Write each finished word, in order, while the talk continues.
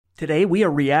Today, we are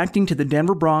reacting to the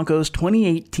Denver Broncos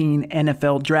 2018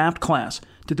 NFL Draft Class.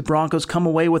 Did the Broncos come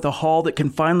away with a haul that can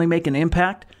finally make an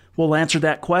impact? We'll answer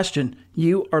that question.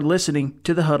 You are listening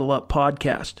to the Huddle Up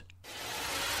Podcast.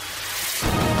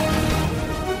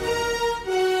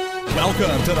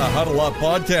 Welcome to the Huddle Up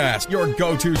Podcast, your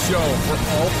go-to show for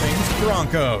all things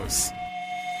Broncos.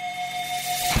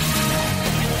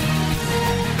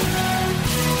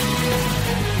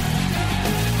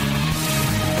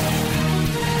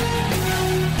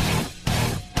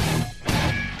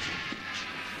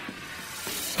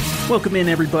 Welcome in,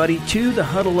 everybody, to the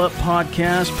Huddle Up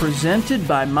Podcast, presented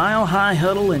by Mile High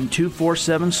Huddle and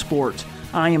 247 Sports.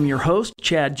 I am your host,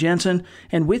 Chad Jensen,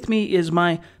 and with me is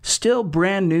my still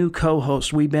brand new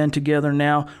co-host. We've been together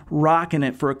now, rocking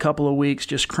it for a couple of weeks,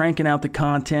 just cranking out the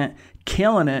content,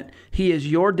 killing it. He is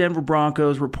your Denver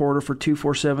Broncos reporter for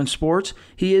 247 Sports.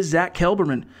 He is Zach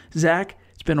Kelberman. Zach,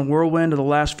 it's been a whirlwind of the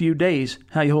last few days.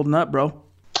 How you holding up, bro?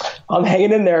 I'm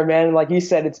hanging in there, man. Like you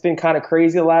said, it's been kind of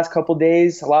crazy the last couple of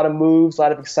days. A lot of moves, a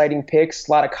lot of exciting picks,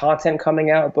 a lot of content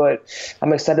coming out. But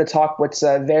I'm excited to talk what's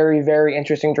a very, very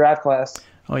interesting draft class.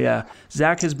 Oh, yeah.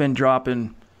 Zach has been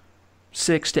dropping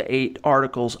 6 to 8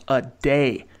 articles a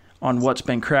day on what's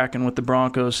been cracking with the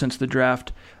Broncos since the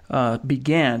draft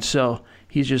began. So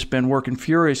he's just been working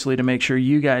furiously to make sure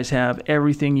you guys have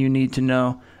everything you need to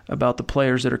know about the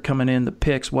players that are coming in, the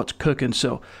picks, what's cooking.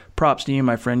 So props to you,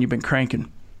 my friend. You've been cranking.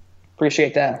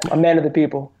 Appreciate that. I'm a man of the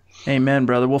people. Amen,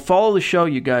 brother. Well, follow the show,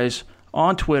 you guys,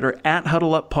 on Twitter, at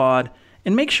HuddleUpPod,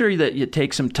 and make sure that you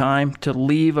take some time to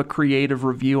leave a creative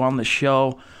review on the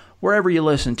show, wherever you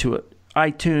listen to it.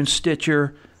 iTunes,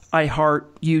 Stitcher, iHeart,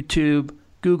 YouTube,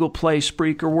 Google Play,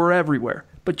 Spreaker, we're everywhere.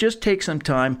 But just take some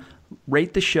time,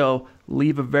 rate the show,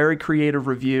 leave a very creative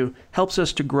review. Helps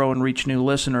us to grow and reach new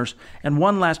listeners. And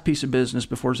one last piece of business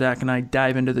before Zach and I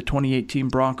dive into the 2018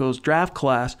 Broncos draft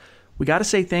class. We got to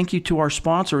say thank you to our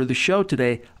sponsor of the show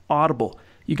today, Audible.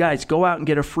 You guys, go out and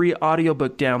get a free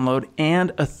audiobook download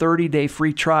and a 30-day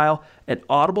free trial at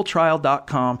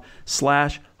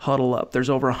audibletrial.com/huddleup. There's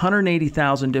over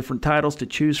 180,000 different titles to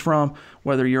choose from,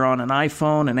 whether you're on an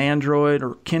iPhone, an Android,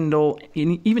 or Kindle,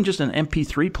 even just an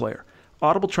MP3 player.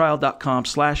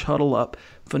 audibletrial.com/huddleup.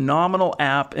 Phenomenal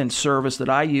app and service that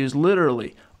I use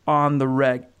literally on the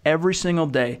reg. Every single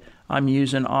day I'm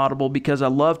using Audible because I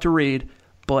love to read.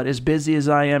 But as busy as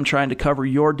I am trying to cover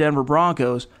your Denver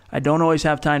Broncos, I don't always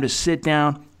have time to sit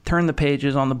down, turn the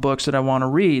pages on the books that I want to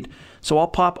read. So I'll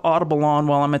pop Audible on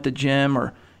while I'm at the gym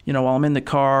or, while I'm in the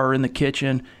car or in the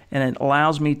kitchen, and it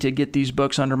allows me to get these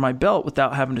books under my belt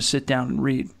without having to sit down and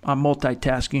read. I'm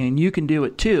multitasking, and you can do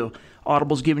it too.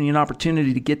 Audible's giving you an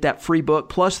opportunity to get that free book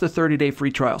plus the 30-day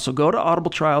free trial. So go to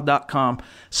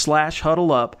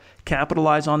audibletrial.com/huddleup,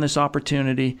 capitalize on this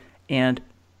opportunity, and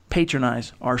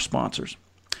patronize our sponsors.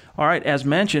 All right, as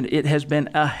mentioned, it has been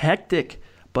a hectic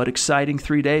but exciting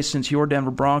 3 days since your Denver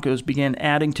Broncos began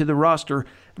adding to the roster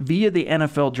via the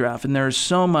NFL draft. And there is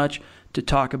so much to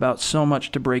talk about, so much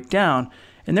to break down.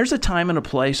 And there's a time and a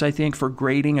place, I think, for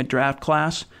grading a draft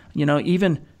class,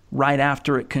 even right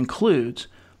after it concludes.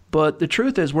 But the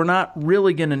truth is we're not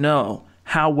really going to know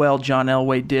how well John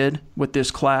Elway did with this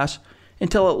class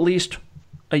until at least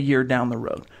a year down the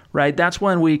road, right? That's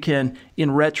when we can,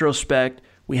 in retrospect,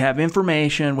 we have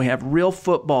information, we have real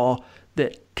football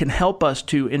that can help us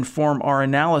to inform our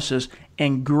analysis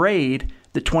and grade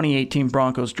the 2018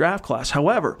 Broncos draft class.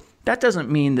 However, that doesn't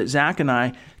mean that Zach and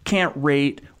I can't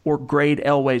rate or grade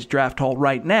Elway's draft haul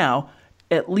right now,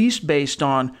 at least based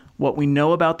on what we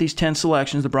know about these 10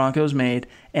 selections the Broncos made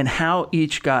and how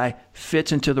each guy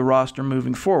fits into the roster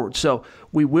moving forward. So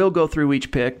we will go through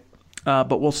each pick,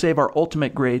 but we'll save our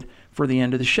ultimate grade for the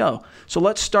end of the show. So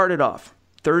let's start it off.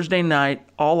 Thursday night,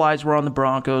 all eyes were on the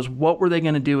Broncos. What were they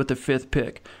going to do with the 5th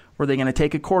pick? Were they going to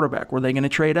take a quarterback? Were they going to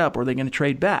trade up? Were they going to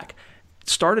trade back? It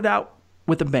started out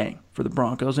with a bang for the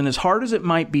Broncos, and as hard as it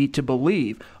might be to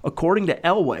believe, according to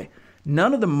Elway,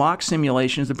 none of the mock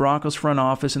simulations the Broncos front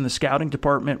office and the scouting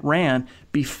department ran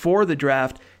before the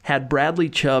draft had Bradley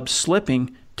Chubb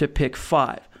slipping to pick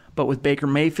 5. But with Baker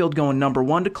Mayfield going number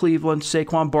 1 to Cleveland,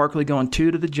 Saquon Barkley going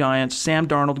 2 to the Giants, Sam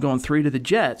Darnold going 3 to the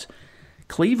Jets,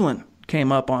 Cleveland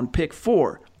came up on pick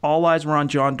 4. All eyes were on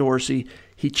John Dorsey.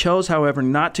 He chose, however,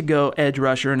 not to go edge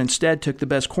rusher and instead took the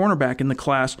best cornerback in the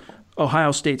class,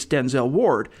 Ohio State's Denzel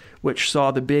Ward, which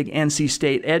saw the big NC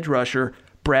State edge rusher,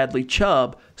 Bradley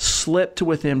Chubb, slip to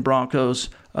within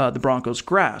the Broncos'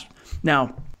 grasp.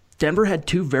 Now, Denver had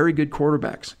 2 very good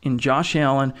quarterbacks in Josh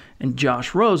Allen and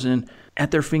Josh Rosen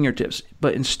at their fingertips,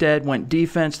 but instead went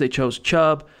defense. They chose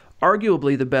Chubb,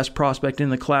 arguably the best prospect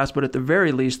in the class, but at the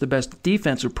very least, the best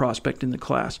defensive prospect in the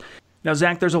class. Now,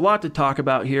 Zach, there's a lot to talk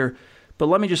about here, but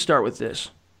let me just start with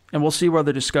this, and we'll see where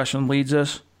the discussion leads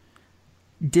us.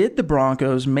 Did the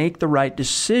Broncos make the right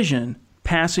decision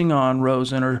passing on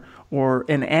Rosen or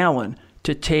an Allen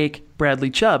to take Bradley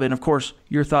Chubb? And, of course,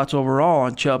 your thoughts overall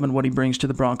on Chubb and what he brings to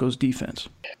the Broncos defense.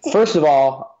 First of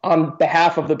all, on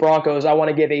behalf of the Broncos, I want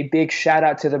to give a big shout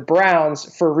out to the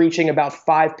Browns for reaching about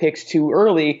 5 picks too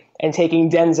early and taking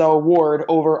Denzel Ward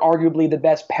over arguably the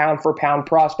best pound-for-pound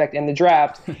prospect in the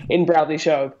draft in Bradley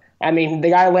Chubb. I mean, the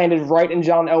guy landed right in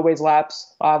John Elway's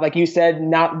laps. Like you said,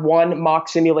 not one mock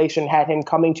simulation had him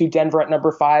coming to Denver at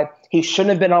number 5. He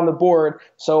shouldn't have been on the board.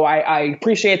 So I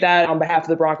appreciate that on behalf of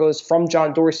the Broncos from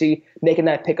John Dorsey making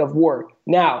that pick of Ward.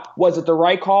 Now, was it the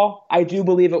right call? I do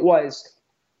believe it was.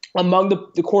 Among the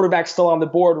quarterbacks still on the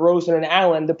board, Rosen and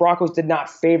Allen, the Broncos did not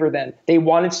favor them. They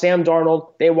wanted Sam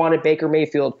Darnold. They wanted Baker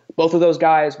Mayfield. Both of those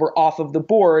guys were off of the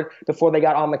board before they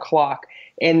got on the clock.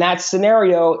 In that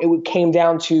scenario, it came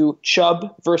down to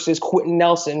Chubb versus Quentin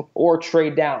Nelson or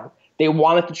trade down. They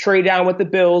wanted to trade down with the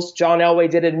Bills. John Elway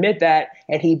did admit that,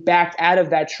 and he backed out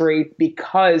of that trade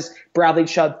because Bradley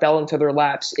Chubb fell into their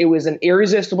laps. It was an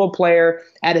irresistible player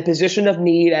at a position of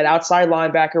need at outside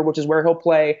linebacker, which is where he'll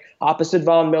play opposite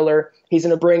Von Miller. He's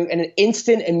going to bring an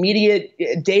instant,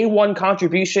 immediate, day one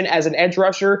contribution as an edge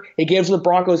rusher. It gives the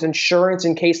Broncos insurance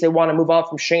in case they want to move on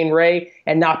from Shane Ray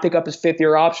and not pick up his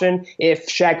 5th-year option. If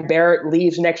Shaq Barrett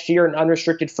leaves next year in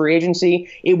unrestricted free agency,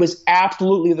 it was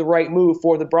absolutely the right move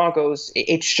for the Broncos.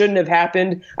 It shouldn't have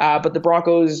happened, but the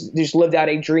Broncos just lived out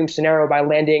a dream scenario by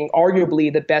landing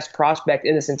arguably the best prospect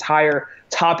in this entire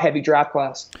top-heavy draft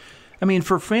class. I mean,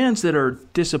 for fans that are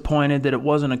disappointed that it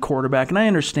wasn't a quarterback, and I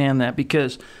understand that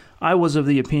because I was of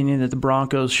the opinion that the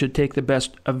Broncos should take the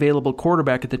best available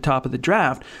quarterback at the top of the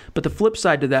draft. But the flip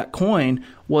side to that coin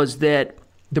was that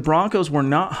the Broncos were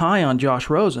not high on Josh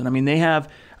Rosen. I mean,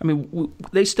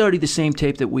 they study the same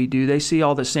tape that we do. They see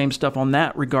all the same stuff on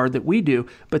that regard that we do,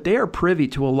 but they are privy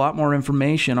to a lot more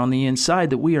information on the inside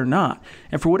that we are not.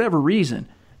 And for whatever reason,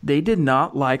 they did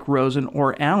not like Rosen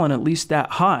or Allen at least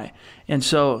that high. And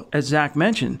so, as Zach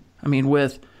mentioned, I mean,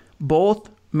 with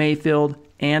both Mayfield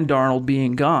and Darnold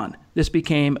being gone, this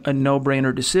became a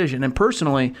no-brainer decision. And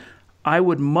personally, I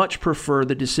would much prefer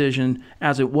the decision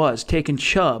as it was, taking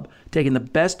Chubb, taking the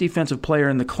best defensive player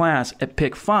in the class at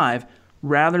pick 5,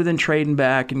 rather than trading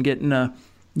back and getting a,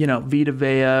 Vita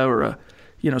Vea or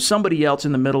somebody else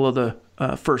in the middle of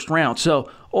the first round.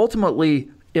 So ultimately,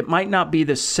 it might not be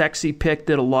the sexy pick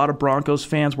that a lot of Broncos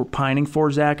fans were pining for,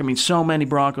 Zach. I mean, so many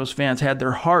Broncos fans had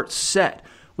their hearts set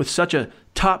with such a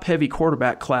top-heavy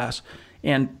quarterback class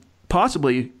and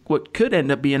possibly what could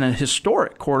end up being a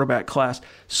historic quarterback class.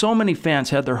 So many fans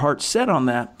had their hearts set on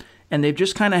that, and they've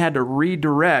just kind of had to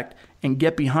redirect and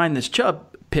get behind this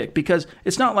Chubb pick because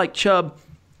it's not like Chubb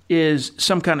is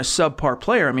some kind of subpar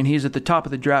player. I mean, he's at the top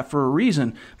of the draft for a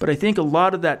reason. But I think a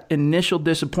lot of that initial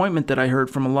disappointment that I heard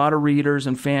from a lot of readers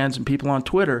and fans and people on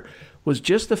Twitter was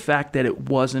just the fact that it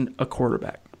wasn't a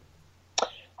quarterback.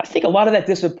 I think a lot of that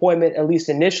disappointment, at least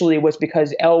initially, was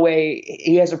because Elway,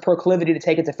 he has a proclivity to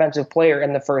take a defensive player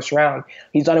in the first round.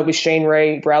 He's done it with Shane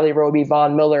Ray, Bradley Roby,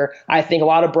 Von Miller. I think a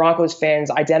lot of Broncos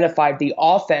fans identified the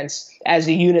offense as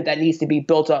a unit that needs to be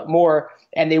built up more.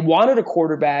 And they wanted a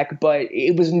quarterback, but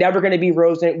it was never going to be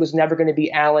Rosen. It was never going to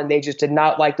be Allen. They just did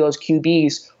not like those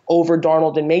QBs over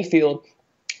Darnold and Mayfield.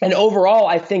 And overall,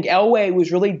 I think Elway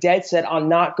was really dead set on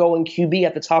not going QB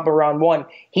at the top of round 1.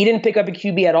 He didn't pick up a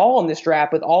QB at all in this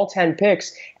draft with all 10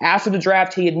 picks. After the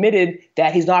draft, he admitted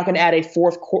that he's not going to add a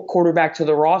 4th quarterback to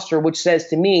the roster, which says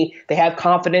to me they have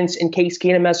confidence in Case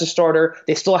Keenum as a starter.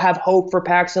 They still have hope for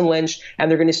Paxton Lynch, and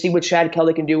they're going to see what Chad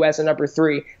Kelly can do as a number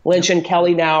 3. Lynch and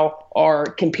Kelly now are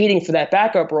competing for that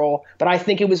backup role, but I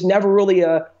think it was never really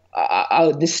a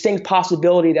distinct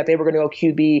possibility that they were going to go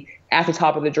QB at the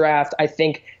top of the draft. I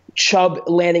think Chubb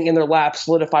landing in their lap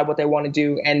solidified what they want to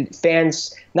do, and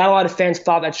not a lot of fans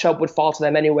thought that Chubb would fall to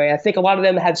them anyway. I think a lot of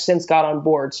them have since got on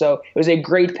board, so it was a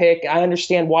great pick. I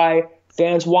understand why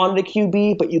fans wanted a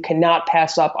QB, but you cannot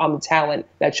pass up on the talent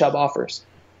that Chubb offers.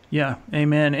 Yeah,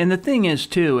 amen. And the thing is,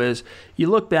 too, is you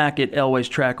look back at Elway's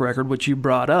track record, which you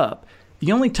brought up,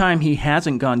 the only time he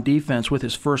hasn't gone defense with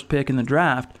his first pick in the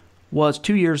draft was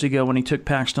 2 years ago when he took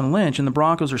Paxton Lynch, and the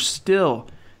Broncos are still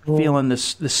feeling the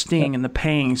sting and the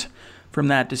pangs from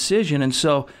that decision. And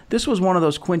so this was one of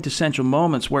those quintessential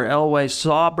moments where Elway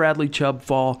saw Bradley Chubb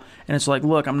fall, and it's like,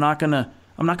 look, I'm not gonna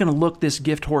look this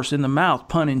gift horse in the mouth,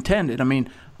 pun intended. I mean,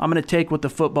 I'm going to take what the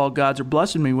football gods are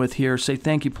blessing me with here, say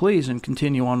thank you, please, and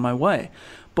continue on my way.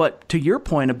 But to your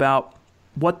point about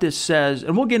what this says,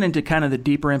 and we'll get into kind of the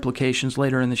deeper implications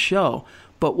later in the show,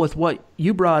 but with what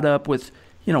you brought up with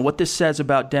what this says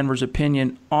about Denver's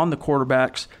opinion on the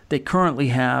quarterbacks they currently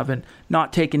have and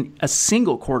not taking a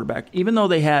single quarterback, even though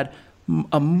they had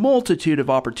a multitude of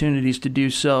opportunities to do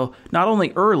so, not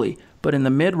only early, but in the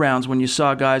mid-rounds when you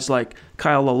saw guys like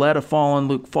Kyle Lauletta falling,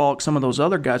 Luke Falk, some of those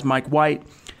other guys, Mike White.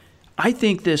 I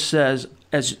think this says,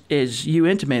 as you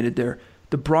intimated there,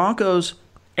 the Broncos,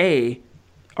 A,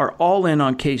 are all in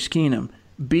on Case Keenum.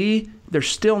 B, they're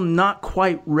still not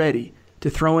quite ready to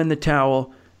throw in the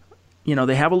towel.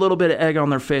 They have a little bit of egg on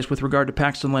their face with regard to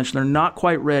Paxton Lynch. They're not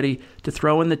quite ready to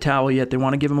throw in the towel yet. They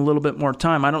want to give him a little bit more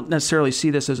time. I don't necessarily see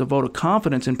this as a vote of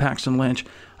confidence in Paxton Lynch.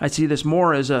 I see this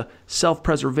more as a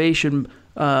self-preservation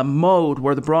mode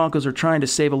where the Broncos are trying to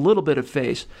save a little bit of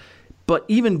face. But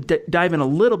even diving a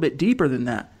little bit deeper than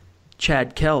that,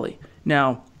 Chad Kelly.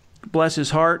 Now, bless his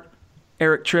heart,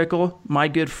 Eric Trickle, my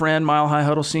good friend, Mile High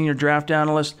Huddle senior draft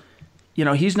analyst,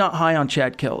 he's not high on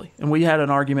Chad Kelly. And we had an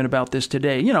argument about this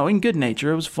today, in good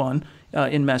nature. It was fun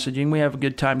in messaging. We have a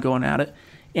good time going at it.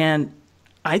 And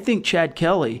I think Chad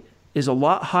Kelly is a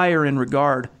lot higher in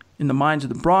regard in the minds of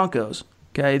the Broncos,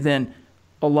 okay, than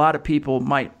a lot of people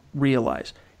might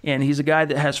realize. And he's a guy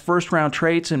that has first-round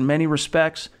traits in many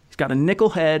respects. He's got a nickel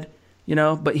head,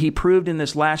 but he proved in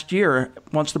this last year,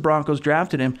 once the Broncos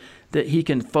drafted him, that he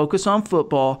can focus on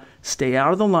football, stay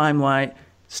out of the limelight,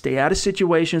 stay out of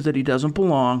situations that he doesn't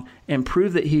belong, and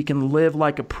prove that he can live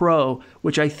like a pro,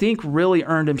 which I think really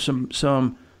earned him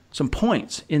some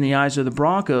points in the eyes of the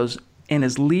Broncos and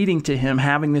is leading to him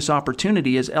having this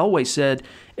opportunity. As Elway said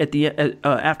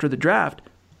after the draft,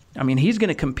 I mean, he's going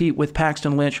to compete with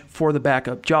Paxton Lynch for the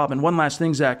backup job. And one last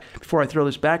thing, Zach, before I throw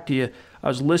this back to you, I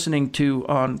was listening to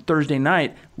on Thursday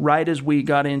night, right as we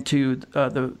got into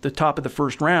the top of the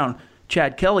first round,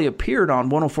 Chad Kelly appeared on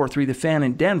 104.3 The Fan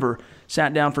in Denver,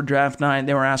 sat down for draft night.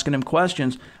 They were asking him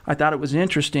questions. I thought it was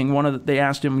interesting. They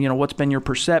asked him, what's been your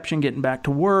perception getting back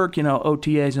to work,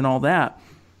 OTAs and all that.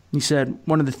 He said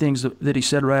one of the things that he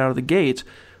said right out of the gates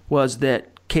was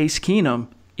that Case Keenum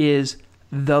is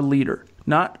the leader.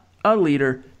 Not a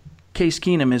leader. Case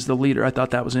Keenum is the leader. I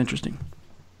thought that was interesting.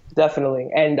 Definitely.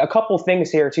 And a couple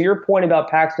things here. To your point about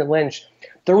Paxton Lynch,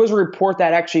 there was a report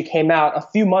that actually came out a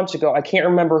few months ago. I can't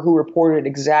remember who reported it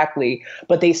exactly,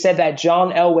 but they said that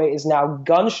John Elway is now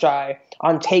gun-shy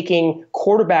on taking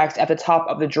quarterbacks at the top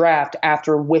of the draft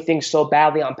after whiffing so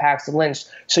badly on Paxton Lynch.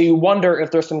 So you wonder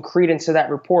if there's some credence to that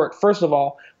report, first of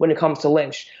all, when it comes to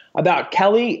Lynch. About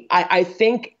Kelly, I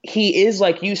think he is,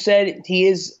 like you said, he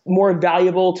is more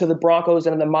valuable to the Broncos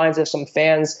than in the minds of some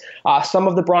fans. Some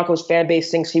of the Broncos fan base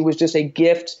thinks he was just a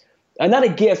gift. Not a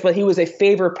gift, but he was a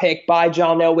favor pick by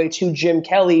John Elway to Jim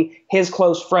Kelly, his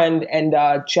close friend and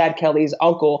Chad Kelly's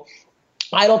uncle.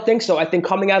 I don't think so. I think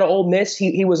coming out of Ole Miss,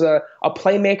 he was a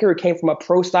playmaker who came from a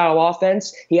pro-style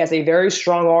offense. He has a very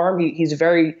strong arm. He's a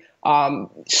very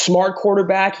smart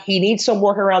quarterback. He needs some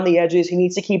work around the edges. He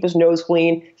needs to keep his nose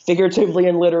clean, figuratively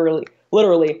and literally.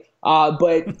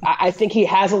 But I think he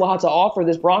has a lot to offer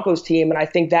this Broncos team, and I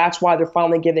think that's why they're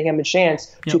finally giving him a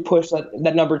chance to push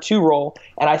that number 2 role.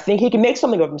 And I think he can make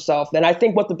something of himself. And I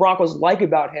think what the Broncos like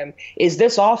about him is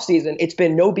this offseason, it's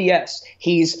been no BS.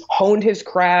 He's honed his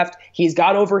craft. He's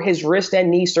got over his wrist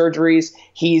and knee surgeries.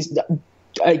 He's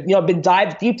been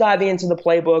deep diving into the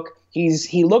playbook.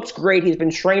 He looks great. He's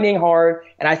been training hard,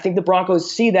 and I think the Broncos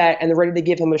see that and they're ready to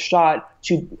give him a shot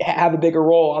to have a bigger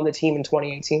role on the team in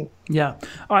 2018. Yeah,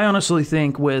 I honestly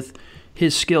think with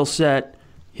his skill set,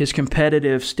 his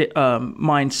competitive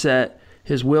mindset,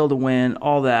 his will to win,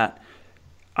 all that,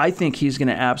 I think he's going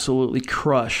to absolutely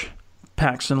crush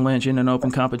Paxton Lynch in an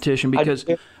open competition because,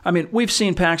 we've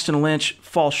seen Paxton Lynch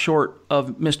fall short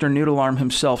of Mr. Noodle Arm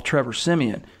himself, Trevor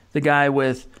Siemian, the guy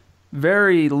with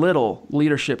very little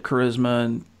leadership charisma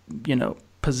and,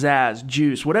 pizzazz,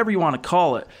 juice, whatever you want to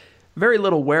call it. Very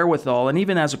little wherewithal, and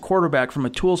even as a quarterback from a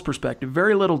tools perspective,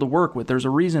 very little to work with. There's a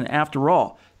reason, after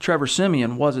all, Trevor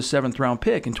Siemian was a 7th-round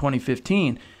pick in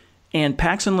 2015, and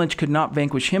Paxton Lynch could not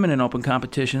vanquish him in an open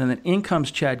competition, and then in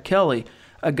comes Chad Kelly,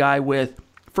 a guy with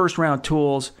first-round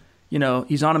tools.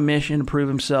 He's on a mission to prove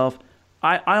himself.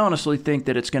 I honestly think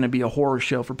that it's going to be a horror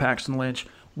show for Paxton Lynch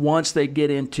once they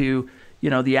get into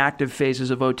the active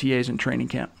phases of OTAs and training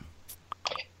camp.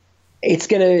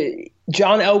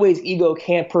 John Elway's ego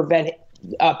can't prevent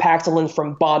Paxton Lynch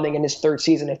from bombing in his 3rd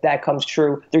season if that comes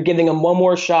true. They're giving him one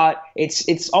more shot.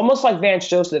 It's almost like Vance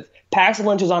Joseph. Paxton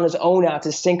Lynch is on his own now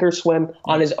to sink or swim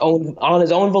on his own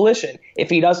volition. If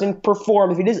he doesn't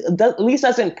perform, if he at least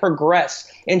doesn't progress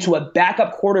into a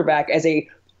backup quarterback as a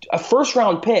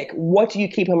first-round pick, what do you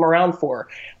keep him around for?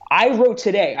 I wrote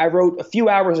a few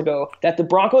hours ago, that the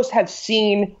Broncos have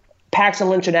seen Paxton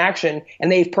Lynch in action, and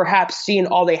they've perhaps seen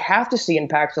all they have to see in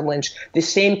Paxton Lynch. The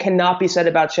same cannot be said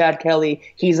about Chad Kelly.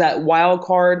 He's that wild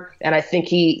card, and I think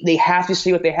they have to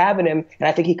see what they have in him, and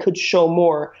I think he could show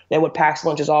more than what Paxton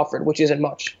Lynch has offered, which isn't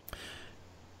much.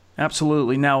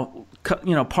 Absolutely. Now,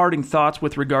 parting thoughts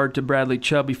with regard to Bradley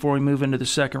Chubb before we move into the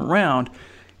second round.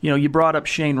 You brought up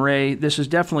Shane Ray. This is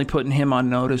definitely putting him on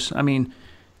notice. I mean,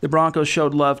 the Broncos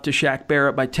showed love to Shaq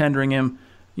Barrett by tendering him.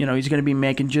 He's going to be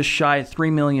making just shy of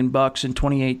 $3 million in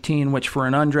 2018, which for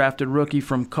an undrafted rookie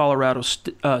from Colorado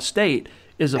State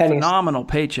is a phenomenal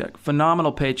paycheck.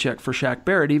 Phenomenal paycheck for Shaq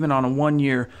Barrett, even on a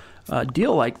one-year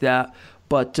deal like that.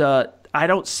 But I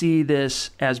don't see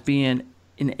this as being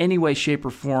in any way, shape, or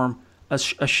form a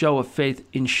show of faith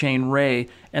in Shane Ray.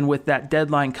 And with that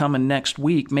deadline coming next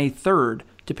week, May 3rd,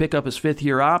 to pick up his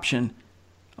fifth-year option,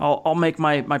 I'll make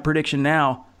my prediction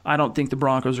now. I don't think the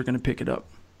Broncos are going to pick it up.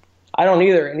 I don't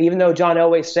either. And even though John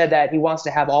Elway said that he wants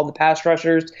to have all the pass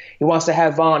rushers, he wants to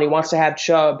have Vaughn, he wants to have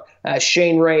Chubb,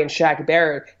 Shane Ray, and Shaq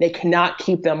Barrett, they cannot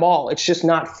keep them all. It's just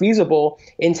not feasible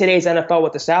in today's NFL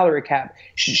with the salary cap.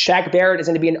 Shaq Barrett is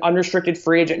going to be an unrestricted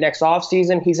free agent next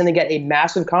offseason. He's going to get a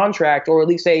massive contract, or at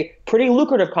least a pretty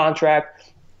lucrative contract,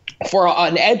 for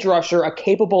an edge rusher, a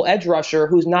capable edge rusher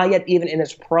who's not yet even in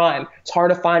his prime. It's hard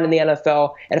to find in the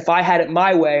NFL. And if I had it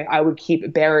my way, I would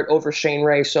keep Barrett over Shane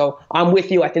Ray. So I'm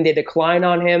with you. I think they decline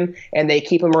on him and they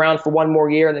keep him around for one more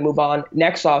year and they move on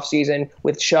next offseason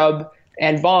with Chubb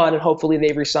and Vaughn, and hopefully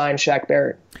they re-sign Shaq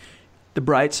Barrett. The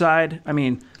bright side,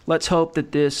 let's hope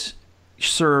that this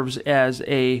serves as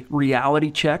a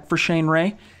reality check for Shane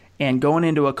Ray. And going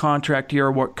into a contract year,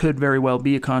 what could very well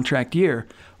be a contract year,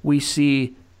 we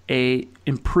see a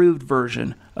improved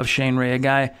version of Shane Ray, a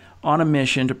guy on a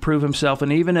mission to prove himself.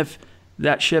 And even if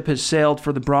that ship has sailed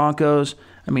for the Broncos,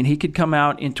 he could come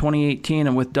out in 2018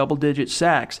 and with double-digit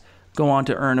sacks go on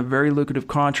to earn a very lucrative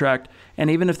contract. And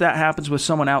even if that happens with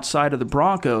someone outside of the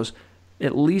Broncos,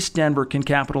 at least Denver can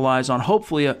capitalize on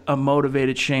hopefully a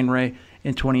motivated Shane Ray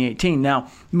in 2018.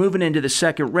 Now, moving into the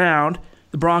second round,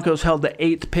 the Broncos held the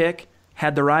 8th pick,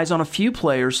 had their eyes on a few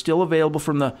players still available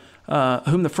from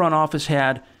whom the front office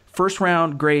had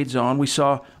first-round grades on. We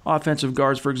saw offensive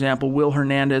guards, for example, Will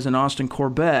Hernandez and Austin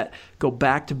Corbett, go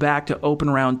back-to-back to open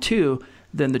round 2.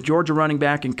 Then the Georgia running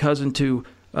back and cousin to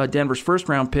Denver's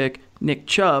first-round pick, Nick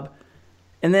Chubb.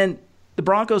 And then the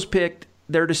Broncos picked,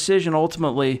 their decision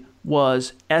ultimately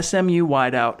was SMU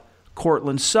wideout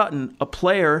Cortland Sutton, a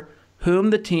player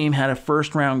whom the team had a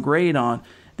first-round grade on.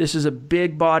 This is a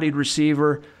big-bodied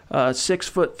receiver,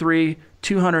 6'3",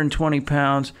 220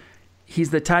 pounds.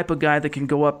 He's the type of guy that can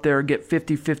go up there, get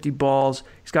 50-50 balls.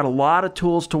 He's got a lot of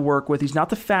tools to work with. He's not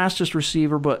the fastest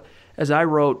receiver, but as I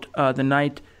wrote the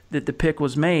night that the pick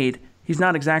was made, he's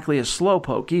not exactly a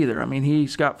slowpoke either.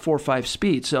 He's got 4.5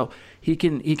 speed, so he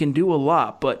can do a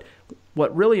lot. But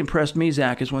what really impressed me,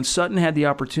 Zach, is when Sutton had the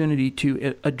opportunity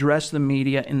to address the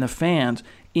media and the fans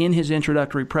in his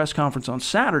introductory press conference on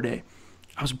Saturday,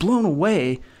 I was blown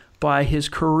away by his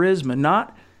charisma,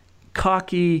 not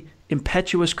cocky,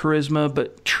 impetuous charisma,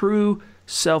 but true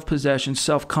self-possession,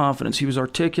 self-confidence. He was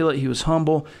articulate, he was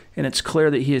humble, and it's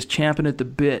clear that he is champing at the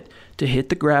bit to hit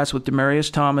the grass with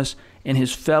Demaryius Thomas and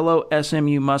his fellow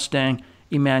SMU Mustang,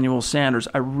 Emmanuel Sanders.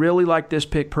 I really like this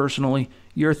pick personally.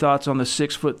 Your thoughts on the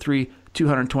 6'3",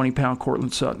 220-pound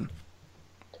Cortland Sutton?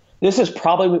 This is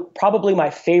probably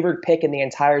my favorite pick in the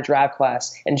entire draft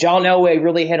class. And John Elway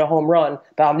really hit a home run,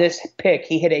 but on this pick,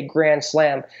 he hit a grand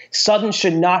slam. Sutton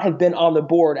should not have been on the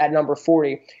board at number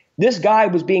 40. This guy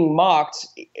was being mocked,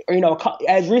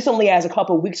 as recently as a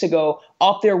couple of weeks ago,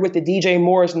 up there with the DJ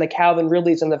Moores and the Calvin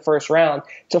Ridleys in the first round.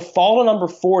 To fall to number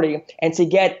 40 and to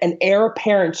get an heir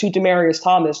apparent to Demaryius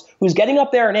Thomas, who's getting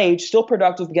up there in age, still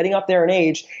productive, getting up there in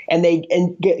age, and they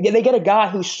get a guy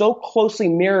who so closely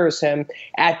mirrors him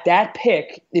at that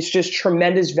pick. It's just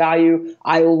tremendous value.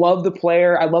 I love the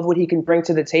player. I love what he can bring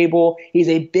to the table. He's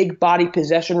a big body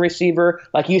possession receiver.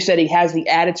 Like you said, he has the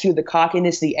attitude, the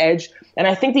cockiness, the edge. And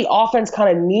I think the offense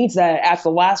kind of needs that after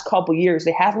the last couple of years.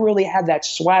 They haven't really had that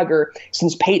swagger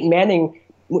since Peyton Manning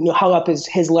hung up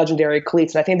his legendary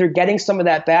cleats. And I think they're getting some of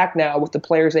that back now with the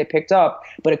players they picked up.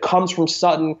 But it comes from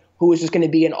Sutton, who is just going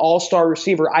to be an all-star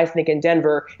receiver, I think, in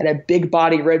Denver, and a big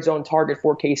body red zone target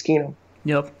for Case Keenum.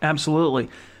 Yep, absolutely.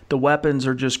 The weapons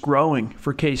are just growing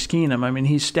for Case Keenum.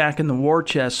 He's stacking the war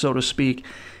chest, so to speak.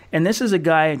 And this is a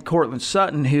guy in Cortland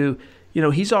Sutton who,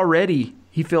 he's already,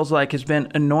 he feels like, has been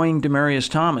annoying Demaryius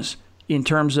Thomas in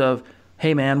terms of,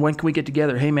 hey, man, when can we get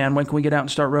together? Hey, man, when can we get out and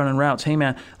start running routes? Hey,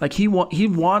 man. Like he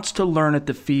wants to learn at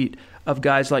the feet of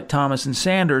guys like Thomas and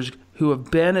Sanders who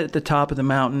have been at the top of the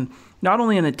mountain, not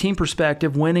only in a team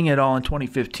perspective, winning it all in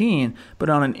 2015, but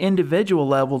on an individual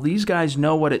level, these guys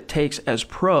know what it takes as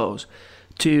pros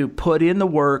to put in the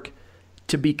work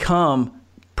to become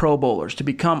Pro Bowlers, to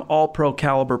become all-pro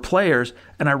caliber players.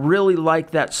 And I really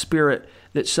like that spirit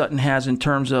that Sutton has in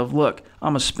terms of, look,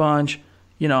 I'm a sponge.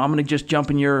 I'm going to just jump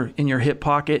in your hip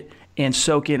pocket and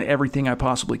soak in everything I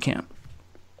possibly can.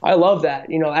 I love that.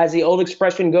 As the old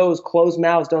expression goes, closed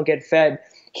mouths don't get fed.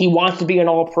 He wants to be an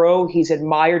all-pro. He's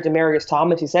admired Demaryius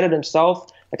Thomas. He said it himself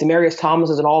that Demaryius Thomas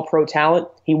is an all-pro talent.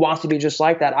 He wants to be just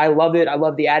like that. I love it. I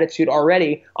love the attitude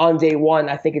already on day one.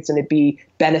 I think it's going to be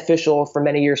beneficial for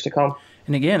many years to come.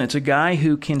 And again, it's a guy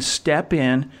who can step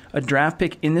in, a draft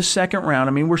pick in the second round.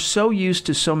 I mean, we're so used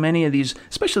to so many of these,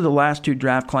 especially the last two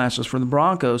draft classes for the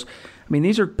Broncos. I mean,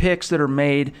 these are picks that are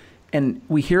made, and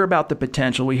we hear about the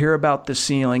potential, we hear about the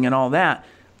ceiling and all that,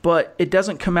 but it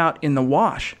doesn't come out in the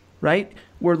wash, right?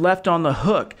 We're left on the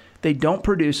hook. They don't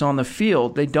produce on the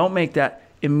field. They don't make that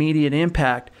immediate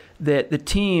impact that the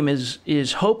team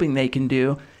is hoping they can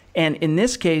do. And in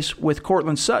this case, with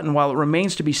Courtland Sutton, while it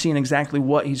remains to be seen exactly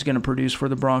what he's going to produce for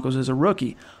the Broncos as a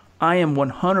rookie, I am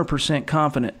 100%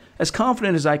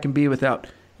 confident as I can be without,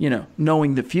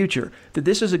 knowing the future, that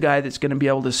this is a guy that's going to be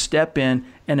able to step in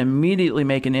and immediately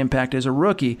make an impact as a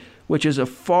rookie, which is a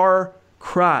far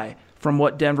cry from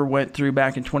what Denver went through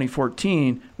back in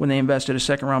 2014 when they invested a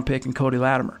second-round pick in Cody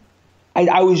Latimer.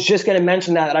 I was just going to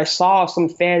mention that I saw some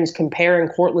fans comparing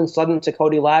Courtland Sutton to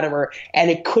Cody Latimer,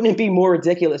 and it couldn't be more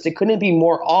ridiculous. It couldn't be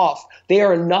more off. They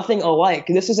are nothing alike.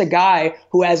 This is a guy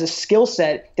who has a skill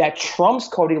set that trumps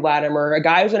Cody Latimer, a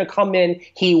guy who's going to come in.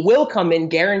 He will come in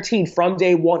guaranteed from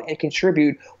day one and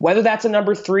contribute, whether that's a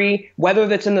number 3, whether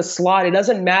that's in the slot. It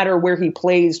doesn't matter where he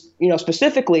plays,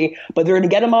 specifically, but they're going to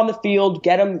get him on the field,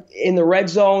 get him in the red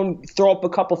zone, throw up a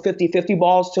couple 50-50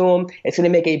 balls to him. It's going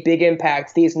to make a big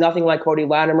impact. He's nothing like Cody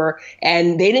Latimer,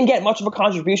 and they didn't get much of a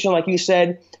contribution, like you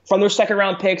said, from their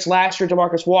second-round picks last year.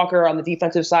 DeMarcus Walker on the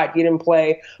defensive side, he didn't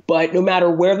play, but no matter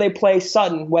where they play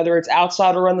Sutton, whether it's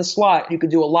outside or on the slot, you could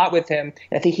do a lot with him,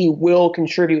 and I think he will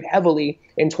contribute heavily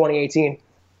in 2018.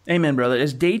 Amen, brother.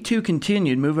 As day 2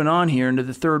 continued, moving on here into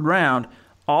the third round,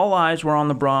 all eyes were on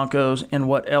the Broncos and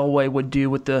what Elway would do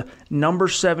with the number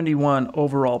 71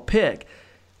 overall pick.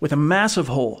 With a massive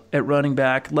hole at running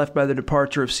back left by the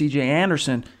departure of C.J.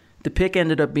 Anderson, the pick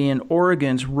ended up being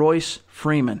Oregon's Royce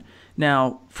Freeman.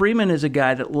 Now, Freeman is a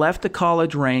guy that left the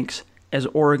college ranks as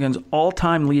Oregon's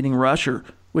all-time leading rusher,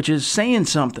 which is saying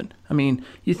something. I mean,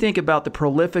 you think about the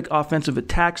prolific offensive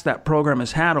attacks that program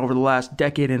has had over the last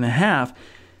decade and a half.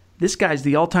 This guy's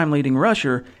the all-time leading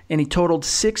rusher, and he totaled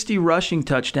 60 rushing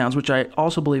touchdowns, which I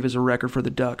also believe is a record for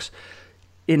the Ducks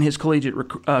in his collegiate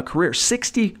career.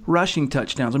 60 rushing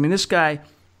touchdowns. I mean, this guy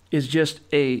is just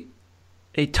a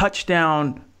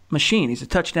touchdown machine. He's a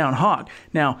touchdown hog.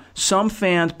 Now, some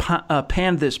fans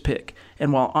panned this pick,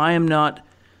 and while I am not,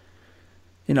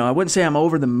 I wouldn't say I'm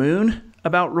over the moon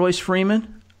about Royce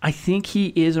Freeman, I think he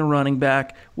is a running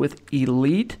back with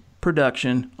elite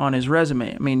production on his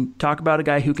resume. I mean, talk about a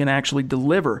guy who can actually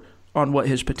deliver on what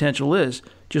his potential is.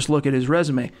 Just look at his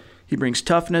resume. He brings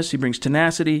toughness, he brings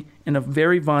tenacity, and a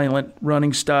very violent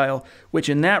running style, which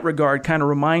in that regard kind of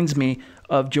reminds me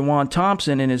of Juwan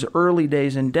Thompson in his early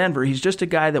days in Denver. He's just a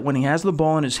guy that when he has the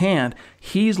ball in his hand,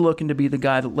 he's looking to be the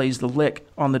guy that lays the lick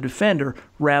on the defender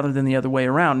rather than the other way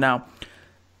around. Now,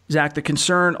 Zach, the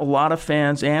concern a lot of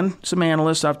fans and some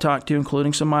analysts I've talked to,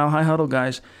 including some Mile High Huddle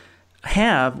guys,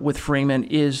 have with Freeman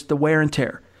is the wear and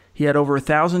tear. He had over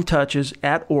 1,000 touches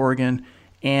at Oregon,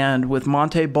 and with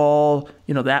Monte Ball,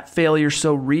 that failure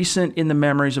so recent in the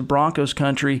memories of Broncos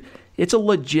country, it's a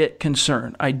legit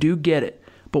concern. I do get it.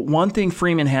 But one thing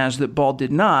Freeman has that Ball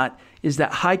did not is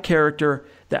that high character,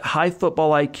 that high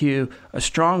football IQ, a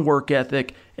strong work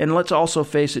ethic, and let's also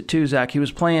face it too, Zach, he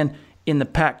was playing in the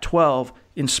Pac-12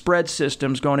 in spread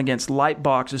systems going against light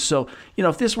boxes. So,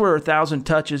 if this were 1,000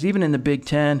 touches, even in the Big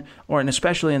Ten and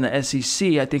especially in the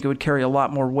SEC, I think it would carry a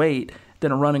lot more weight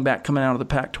than a running back coming out of the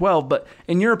Pac-12. But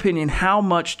in your opinion, how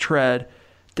much tread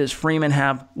does Freeman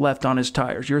have left on his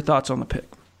tires? Your thoughts on the pick?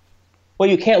 Well,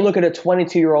 you can't look at a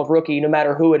 22-year-old rookie, no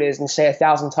matter who it is, and say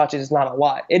 1,000 touches is not a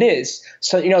lot. It is.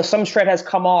 So, some tread has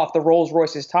come off the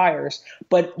Rolls-Royce's tires.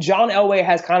 But John Elway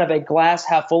has kind of a glass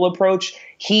half full approach.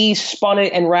 He spun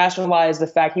it and rationalized the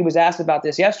fact. He was asked about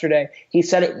this yesterday. He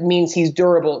said it means he's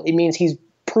durable. It means he's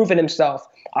proven himself.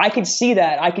 I could see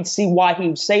that. I could see why he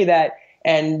would say that.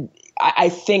 And I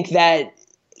think that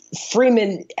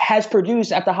Freeman has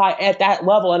produced at that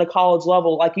level, at a college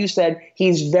level. Like you said,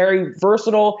 he's very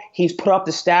versatile. He's put up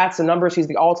the stats, the numbers. He's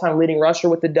the all-time leading rusher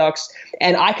with the Ducks.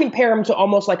 And I compare him to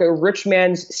almost like a rich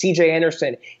man's C.J.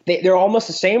 Anderson. They're almost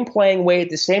the same playing weight,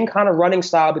 the same kind of running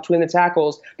style between the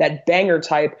tackles, that banger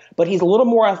type, but he's a little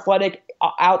more athletic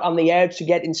out on the edge to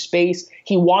get in space.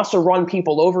 He wants to run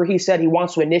people over, he said. He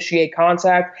wants to initiate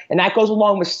contact. And that goes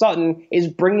along with Sutton, is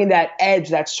bringing that edge,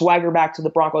 that swagger back to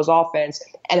the Broncos offense.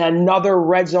 And another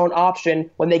red zone option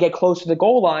when they get close to the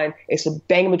goal line is to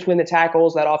bang between the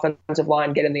tackles, that offensive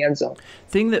line, get in the end zone.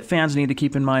 Thing that fans need to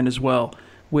keep in mind as well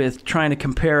with trying to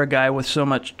compare a guy with so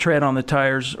much tread on the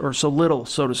tires, or so little,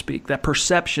 so to speak, that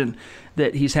perception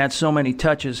that he's had so many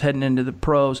touches heading into the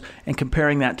pros, and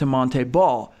comparing that to Monte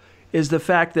Ball, is the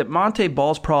fact that Monte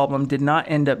Ball's problem did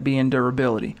not end up being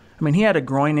durability. I mean, he had a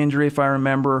groin injury, if I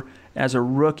remember, as a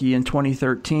rookie in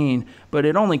 2013, but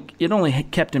it only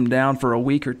kept him down for a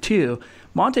week or two.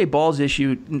 Monte Ball's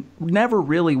issue never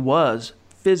really was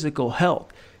physical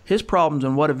health. His problems,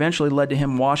 and what eventually led to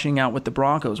him washing out with the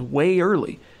Broncos way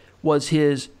early, was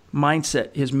his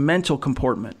mindset, his mental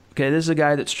comportment. Okay, this is a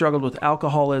guy that struggled with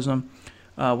alcoholism,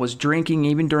 was drinking.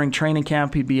 Even during training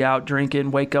camp, he'd be out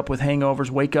drinking, wake up with hangovers,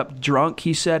 wake up drunk,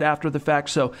 he said, after the fact.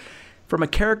 So from a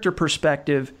character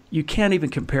perspective, you can't even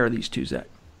compare these two, Zach.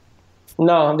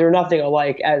 No, they're nothing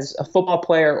alike. As a football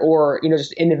player, or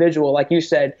just individual, like you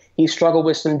said, he struggled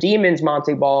with some demons,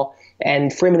 Monte Ball,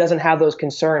 and Freeman doesn't have those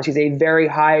concerns. He's a very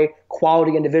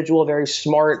high-quality individual, very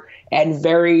smart, and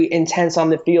very intense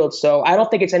on the field. So I don't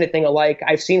think it's anything alike.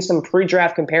 I've seen some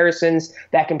pre-draft comparisons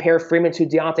that compare Freeman to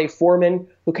Deontay Foreman,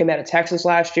 who came out of Texas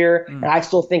last year, and I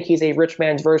still think he's a rich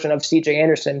man's version of C.J.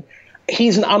 Anderson.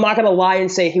 I'm not going to lie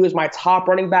and say he was my top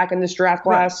running back in this draft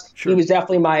class. Right, sure. He was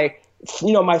definitely my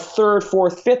third,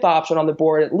 fourth, fifth option on the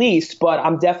board at least, but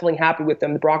I'm definitely happy with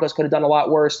them. The Broncos could have done a lot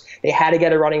worse. They had to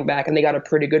get a running back, and they got a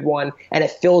pretty good one, and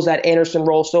it fills that Anderson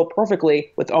role so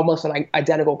perfectly with almost an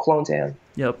identical clone to him.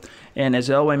 Yep, and as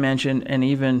Elway mentioned, and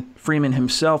even Freeman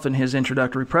himself in his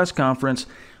introductory press conference,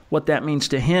 what that means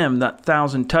to him, that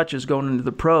 1,000 touches going into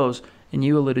the pros, and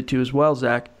you alluded to as well,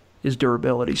 Zach, is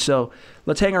durability. So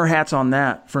let's hang our hats on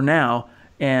that for now,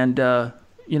 and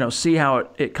see how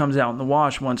it comes out in the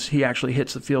wash once he actually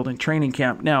hits the field in training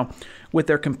camp. Now, with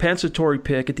their compensatory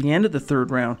pick at the end of the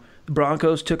third round, the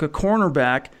Broncos took a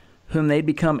cornerback whom they'd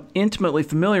become intimately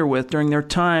familiar with during their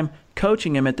time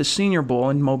coaching him at the Senior Bowl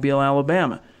in Mobile,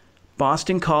 Alabama.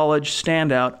 Boston College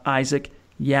standout Isaac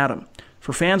Yiadom.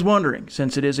 For fans wondering,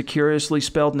 since it is a curiously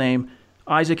spelled name,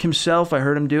 Isaac himself, I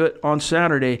heard him do it on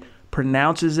Saturday,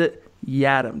 pronounces it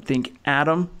Yiadom. Think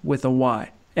Adam with a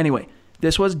Y. Anyway,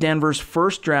 this was Denver's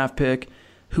first draft pick,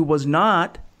 who was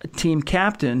not a team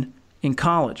captain in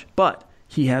college, but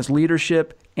he has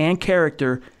leadership and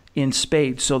character in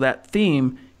spades. So that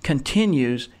theme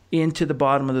continues into the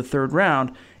bottom of the third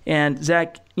round. And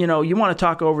Zach, you want to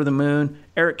talk over the moon.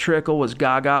 Eric Trickle was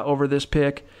gaga over this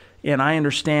pick, and I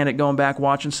understand it going back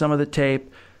watching some of the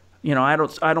tape. I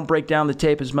don't break down the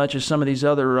tape as much as some of these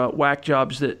other whack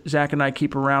jobs that Zach and I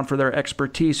keep around for their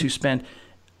expertise, who spend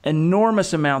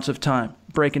enormous amounts of time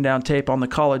breaking down tape on the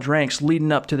college ranks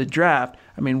leading up to the draft.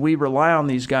 I mean, we rely on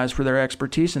these guys for their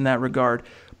expertise in that regard.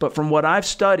 But from what I've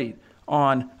studied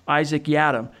on Isaac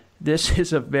Yiadom, this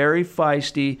is a very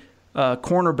feisty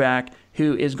cornerback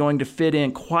who is going to fit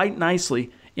in quite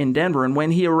nicely in Denver. And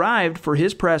when he arrived for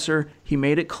his presser, he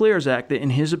made it clear, Zach, that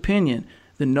in his opinion,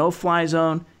 the no-fly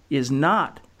zone is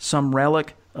not some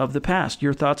relic of the past.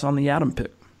 Your thoughts on the Yiadom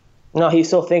pick? No, he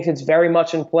still thinks it's very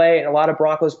much in play, and a lot of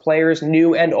Broncos players,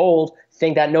 new and old,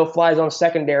 think that no-fly zone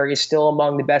secondary is still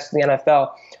among the best in the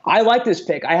NFL. I like this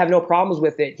pick. I have no problems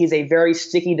with it. He's a very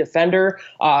sticky defender,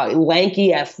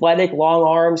 lanky, athletic, long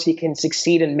arms. He can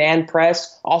succeed in man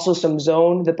press, also some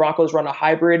zone. The Broncos run a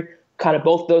hybrid, kind of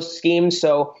both those schemes.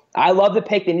 So I love the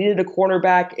pick. They needed a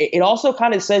cornerback. It also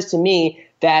kind of says to me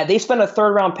that they spent a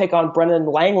third-round pick on Brendan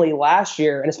Langley last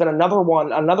year, and it's been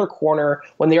another corner,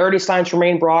 when they already signed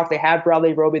Tremaine Brock. They had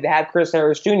Bradley Roby. They had Chris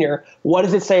Harris Jr. What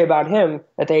does it say about him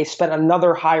that they spent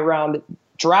another high-round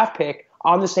draft pick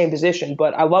on the same position?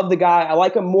 But I love the guy. I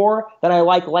like him more than I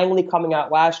like Langley coming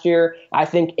out last year. I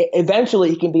think eventually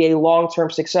he can be a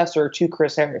long-term successor to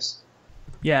Chris Harris.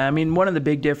 Yeah, I mean, one of the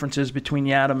big differences between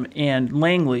Yiadom and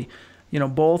Langley,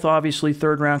 both obviously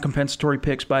third-round compensatory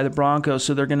picks by the Broncos,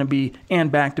 so they're going to be,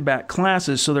 and back-to-back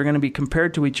classes, so they're going to be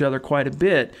compared to each other quite a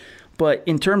bit. But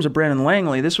in terms of Brendan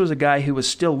Langley, this was a guy who was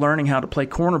still learning how to play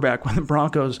cornerback when the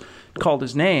Broncos called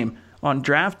his name on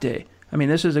draft day. I mean,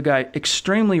 this is a guy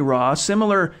extremely raw,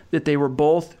 similar that they were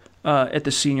both at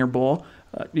the Senior Bowl.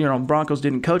 Broncos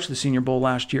didn't coach the Senior Bowl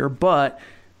last year, but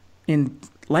in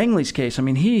Langley's case, I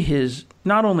mean, he is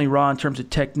not only raw in terms of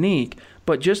technique,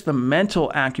 but just the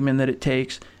mental acumen that it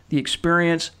takes, the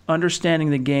experience, understanding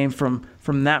the game from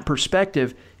that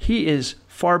perspective. He is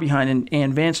far behind.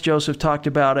 And Vance Joseph talked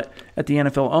about it at the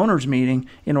NFL owners meeting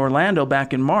in Orlando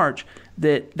back in March,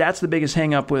 that's the biggest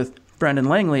hang-up with Brendan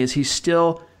Langley is he's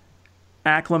still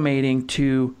acclimating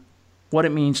to what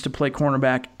it means to play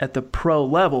cornerback at the pro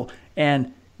level.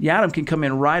 And Yadam can come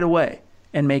in right away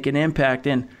and make an impact.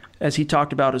 And as he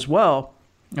talked about as well,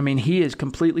 I mean, he is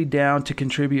completely down to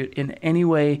contribute in any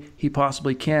way he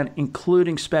possibly can,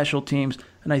 including special teams.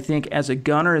 And I think as a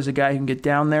gunner, as a guy who can get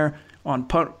down there on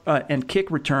punt and kick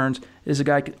returns, is a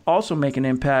guy who can also make an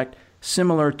impact,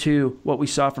 similar to what we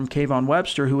saw from Kayvon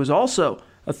Webster, who was also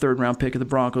a third-round pick of the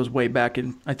Broncos way back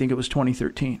in, I think it was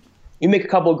 2013. You make a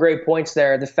couple of great points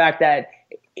there. The fact that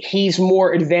he's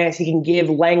more advanced, he can give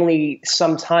Langley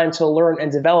some time to learn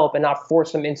and develop and not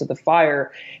force him into the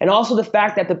fire. And also the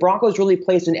fact that the Broncos really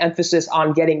placed an emphasis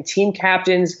on getting team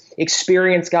captains,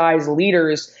 experienced guys,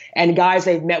 leaders, and guys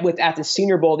they've met with at the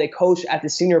Senior Bowl. They coached at the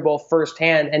Senior Bowl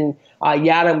firsthand. And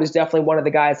Yadam was definitely one of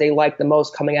the guys they liked the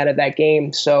most coming out of that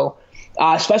game. So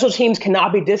special teams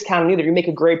cannot be discounted either. You make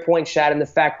a great point, Shad, in the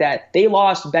fact that they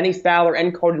lost Benny Fowler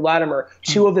and Cody Latimer,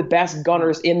 two of the best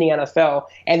gunners in the NFL,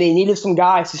 and they needed some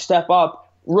guys to step up,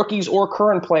 rookies or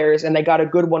current players, and they got a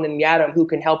good one in Yadam who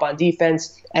can help on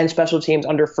defense and special teams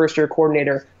under first-year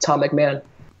coordinator Tom McMahon.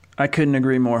 I couldn't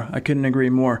agree more.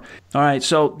 All right,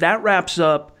 so that wraps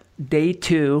up day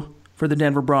 2 for the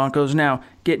Denver Broncos. Now,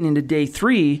 getting into day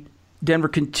 3, Denver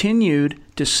continued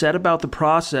to set about the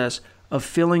process of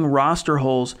filling roster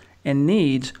holes and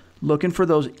needs, looking for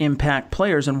those impact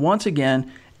players. And once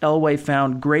again, Elway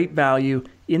found great value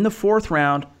in the 4th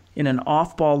round in an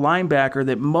off-ball linebacker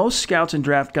that most scouts and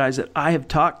draft guys that I have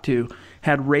talked to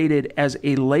had rated as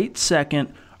a late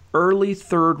 2nd, early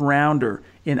 3rd rounder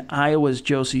in Iowa's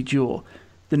Josie Jewell.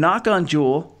 The knock on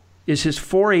Jewell is his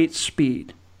 4.8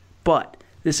 speed, but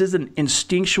this is an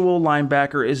instinctual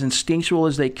linebacker, as instinctual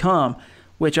as they come,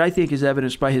 which I think is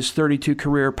evidenced by his 32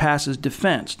 career passes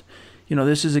defensed. You know,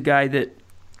 this is a guy that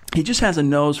he just has a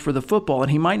nose for the football, and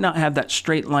he might not have that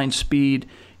straight line speed,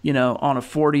 you know, on a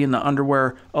 40 in the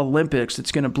underwear Olympics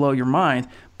that's going to blow your mind.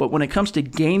 But when it comes to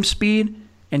game speed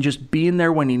and just being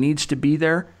there when he needs to be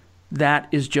there, that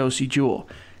is Josie Jewell.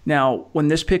 Now, when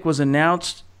this pick was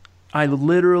announced, I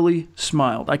literally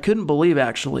smiled. I couldn't believe,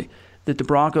 actually, that the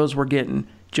Broncos were getting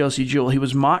Josie Jewell. He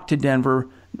was mocked to Denver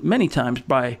many times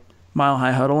by Mile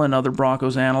High Huddle and other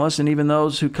Broncos analysts, and even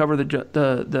those who cover the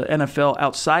NFL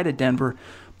outside of Denver.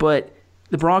 But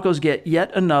the Broncos get yet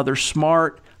another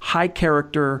smart,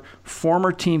 high-character,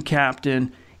 former team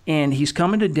captain, and he's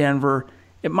coming to Denver.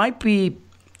 It might be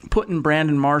putting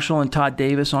Brandon Marshall and Todd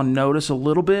Davis on notice a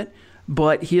little bit,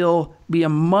 but he'll be a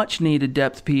much-needed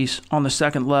depth piece on the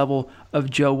second level of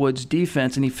Joe Woods'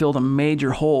 defense, and he filled a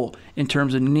major hole in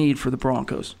terms of need for the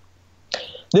Broncos.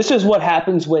 This is what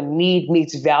happens when need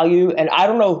meets value, and I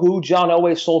don't know who John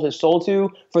Elway sold his soul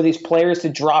to for these players to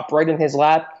drop right in his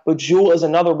lap, but Jewell is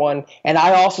another one, and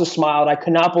I also smiled. I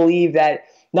could not believe that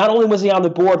not only was he on the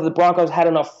board, but the Broncos had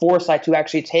enough foresight to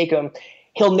actually take him.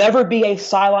 He'll never be a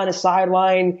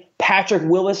sideline-to-sideline Patrick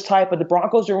Willis type, but the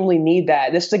Broncos don't really need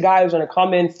that. This is a guy who's going to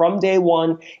come in from day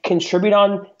one, contribute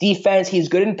on defense. He's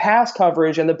good in pass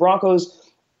coverage, and the Broncos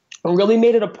really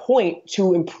made it a point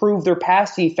to improve their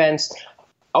pass defense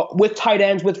with tight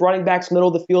ends, with running backs, middle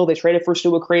of the field. They traded for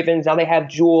Stuart Cravens. Now they have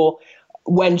Jewell.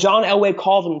 When John Elway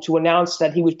called him to announce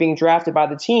that he was being drafted by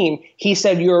the team, he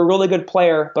said, "You're a really good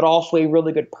player, but also a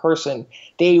really good person."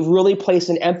 They really place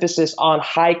an emphasis on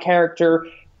high character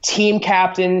team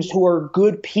captains who are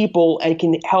good people and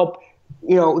can help,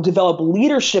 you know, develop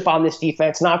leadership on this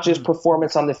defense, not just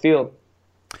performance on the field.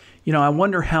 You know, I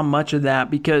wonder how much of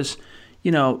that, because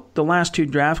you know, the last 2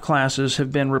 draft classes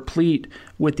have been replete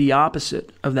with the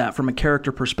opposite of that from a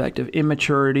character perspective,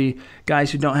 immaturity,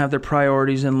 guys who don't have their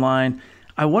priorities in line.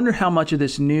 I wonder how much of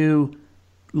this new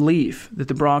leaf that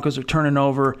the Broncos are turning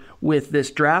over with this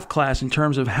draft class in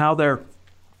terms of how they're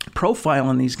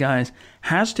profiling these guys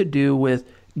has to do with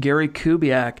Gary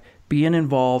Kubiak being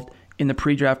involved in the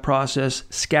pre-draft process,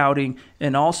 scouting,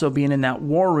 and also being in that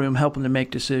war room helping to make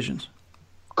decisions.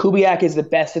 Kubiak is the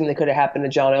best thing that could have happened to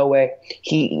John Elway.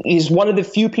 He's one of the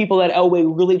few people that Elway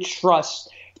really trusts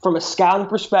from a scouting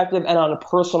perspective and on a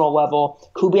personal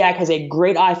level. Kubiak has a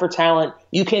great eye for talent.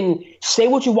 You can say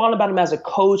what you want about him as a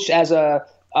coach, as a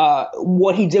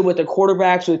what he did with the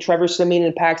quarterbacks with Trevor Siemian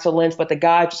and Paxton Lynch, but the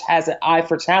guy just has an eye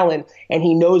for talent, and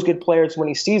he knows good players when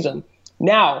he sees them.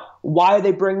 Now, why are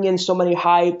they bringing in so many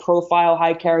high-profile,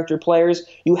 high-character players?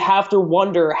 You have to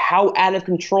wonder how out of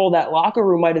control that locker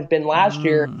room might have been last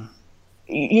year.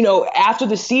 After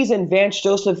the season, Vance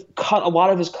Joseph cut a lot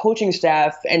of his coaching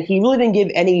staff, and he really didn't give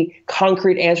any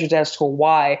concrete answers as to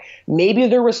why. Maybe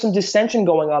there was some dissension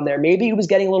going on there. Maybe it was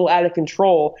getting a little out of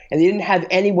control, and they didn't have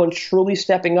anyone truly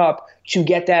stepping up to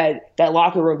get that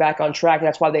locker room back on track.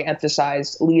 That's why they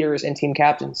emphasized leaders and team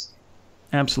captains.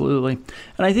 Absolutely.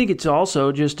 And I think it's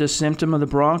also just a symptom of the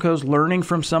Broncos learning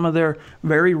from some of their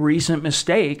very recent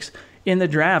mistakes in the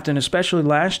draft, and especially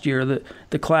last year,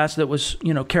 the class that was,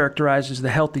 characterized as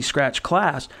the healthy scratch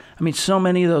class. I mean, so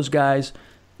many of those guys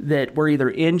that were either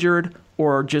injured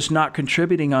or just not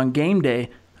contributing on game day,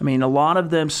 I mean, a lot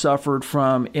of them suffered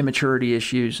from immaturity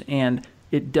issues, and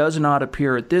it does not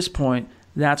appear at this point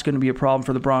that's going to be a problem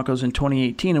for the Broncos in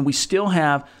 2018. And we still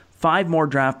have 5 more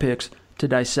draft picks to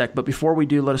dissect. But before we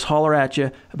do, let us holler at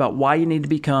you about why you need to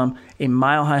become a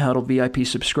Mile High Huddle VIP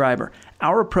subscriber.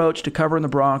 Our approach to covering the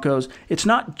Broncos, it's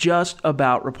not just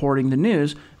about reporting the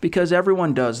news, because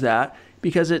everyone does that,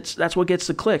 because that's what gets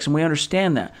the clicks, and we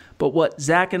understand that. But what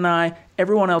Zach and I,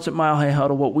 everyone else at Mile High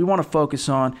Huddle, what we want to focus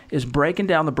on is breaking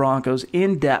down the Broncos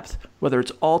in depth, whether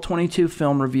it's all 22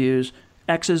 film reviews,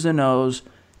 X's and O's,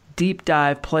 deep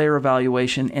dive player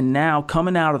evaluation, and now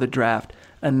coming out of the draft,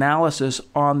 analysis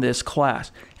on this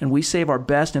class. And we save our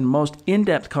best and most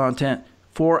in-depth content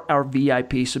for our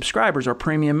VIP subscribers, our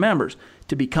premium members.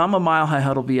 To become a Mile High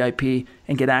Huddle VIP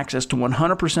and get access to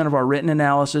 100% of our written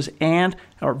analysis and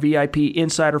our VIP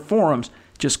insider forums,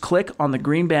 just click on the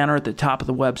green banner at the top of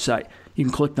the website. You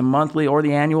can click the monthly or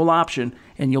the annual option,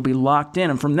 and you'll be locked in.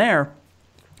 And from there,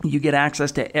 you get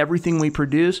access to everything we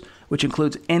produce, which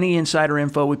includes any insider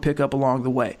info we pick up along the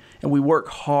way. And we work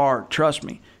hard, trust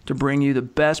me, to bring you the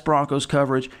best Broncos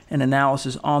coverage and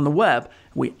analysis on the web.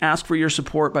 We ask for your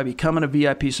support by becoming a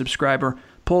VIP subscriber.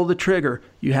 Pull the trigger.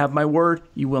 You have my word.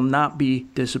 You will not be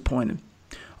disappointed.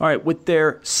 All right, with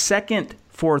their second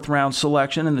 4th round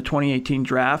selection in the 2018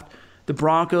 draft, the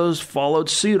Broncos followed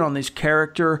suit on these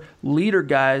character leader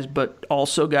guys, but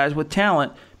also guys with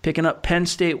talent, picking up Penn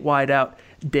State wideout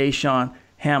Deshaun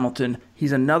Hamilton.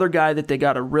 He's another guy that they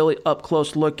got a really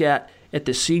up-close look at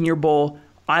the Senior Bowl.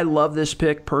 I love this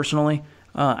pick personally.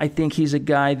 I think he's a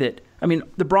guy that,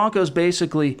 the Broncos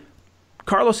basically,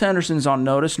 Carlos Henderson's on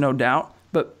notice, no doubt,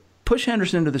 but push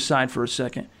Henderson to the side for a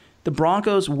second. The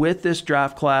Broncos, with this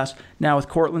draft class, now with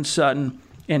Courtland Sutton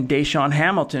and Deshaun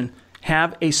Hamilton,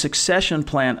 have a succession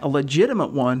plan, a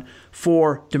legitimate one,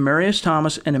 for Demaryius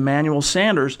Thomas and Emmanuel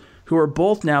Sanders, who are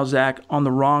both now, Zach, on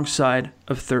the wrong side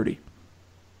of 30.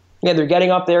 Yeah, they're getting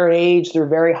up there in age. They're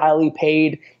very highly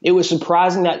paid. It was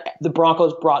surprising that the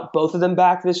Broncos brought both of them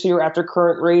back this year after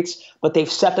current rates, but they've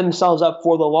set themselves up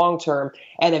for the long term.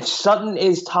 And if Sutton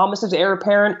is Thomas's heir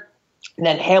apparent,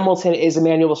 then Hamilton is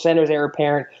Emmanuel Sanders' heir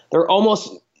apparent. They're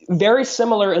almost very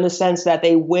similar in the sense that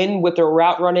they win with their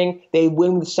route running. They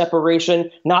win with separation.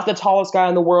 Not the tallest guy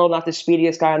in the world, not the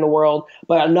speediest guy in the world,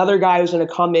 but another guy who's going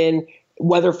to come in,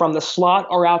 whether from the slot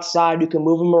or outside, you can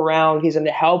move him around. He's going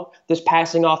to help this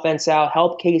passing offense out,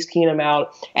 help Case Keenum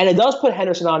out. And it does put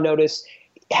Henderson on notice.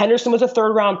 Henderson was a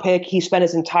 3rd-round pick. He spent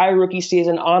his entire rookie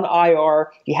season on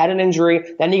IR. He had an injury.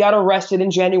 Then he got arrested in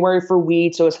January for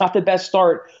weed, so it's not the best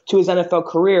start to his NFL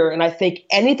career. And I think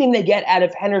anything they get out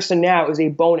of Henderson now is a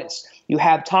bonus. You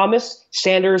have Thomas,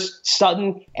 Sanders,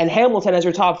 Sutton, and Hamilton as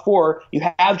your top 4. You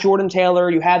have Jordan Taylor.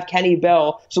 You have Kenny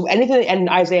Bell. So anything, and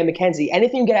Isaiah McKenzie,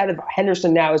 anything you get out of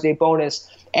Henderson now is a bonus.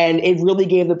 And it really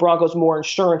gave the Broncos more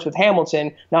insurance with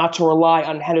Hamilton not to rely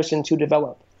on Henderson to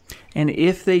develop. And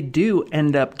if they do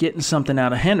end up getting something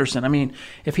out of Henderson,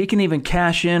 if he can even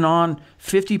cash in on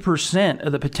 50%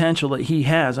 of the potential that he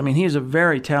has, he is a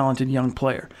very talented young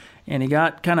player. And he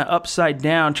got kind of upside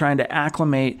down trying to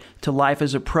acclimate to life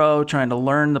as a pro, trying to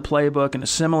learn the playbook and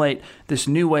assimilate this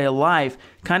new way of life,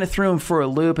 kind of threw him for a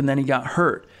loop, and then he got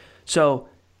hurt. So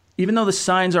even though the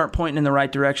signs aren't pointing in the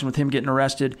right direction with him getting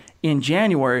arrested in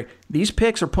January, these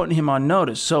picks are putting him on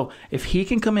notice. So if he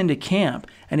can come into camp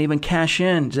and even cash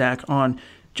in, Zach, on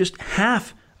just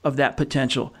half of that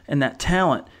potential and that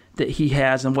talent that he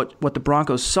has and what the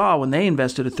Broncos saw when they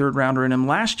invested a 3rd-rounder in him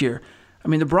last year,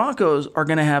 the Broncos are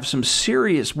going to have some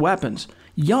serious weapons,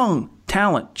 young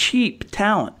talent, cheap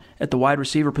talent at the wide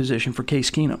receiver position for Case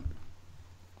Keenum.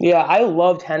 Yeah, I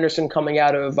loved Henderson coming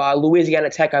out of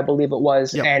Louisiana Tech, I believe it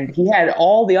was. Yep. And he had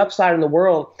all the upside in the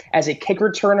world as a kick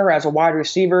returner, as a wide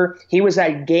receiver. He was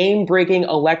that game-breaking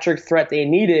electric threat they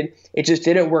needed. It just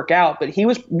didn't work out. But he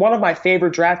was one of my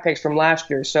favorite draft picks from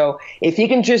last year. So if he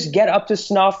can just get up to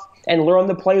snuff, and learn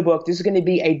the playbook. This is going to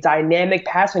be a dynamic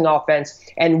passing offense.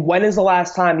 And when is the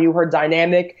last time you heard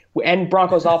dynamic and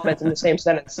Broncos offense in the same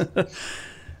sentence?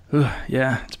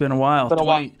 Yeah, it's been a while.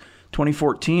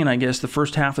 2014, I guess, the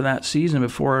first half of that season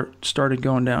before it started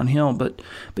going downhill. But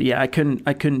yeah, I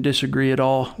couldn't disagree at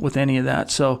all with any of that.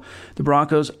 So the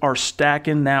Broncos are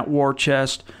stacking that war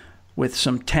chest with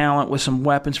some talent, with some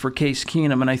weapons for Case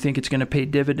Keenum, and I think it's going to pay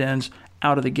dividends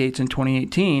out of the gates in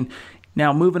 2018.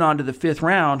 Now, moving on to the fifth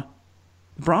round,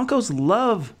 Broncos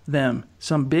love them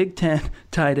some Big Ten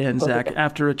tight ends, Zach.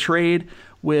 After a trade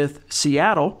with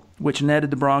Seattle, which netted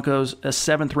the Broncos a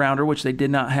seventh rounder, which they did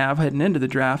not have heading into the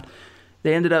draft,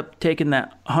 they ended up taking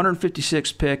that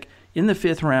 156th pick in the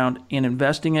fifth round and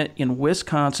investing it in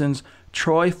Wisconsin's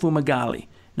Troy Fumagalli.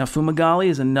 Now, Fumagalli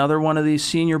is another one of these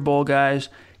Senior Bowl guys,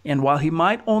 and while he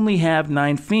might only have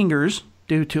 9 fingers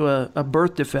due to a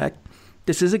birth defect,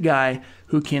 this is a guy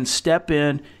who can step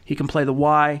in. He can play the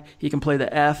Y. He can play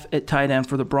the F at tight end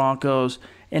for the Broncos.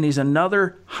 And he's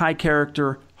another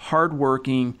high-character,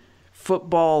 hard-working,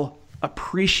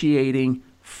 football-appreciating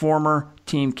former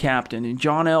team captain. And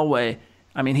John Elway,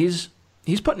 I mean, he's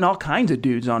putting all kinds of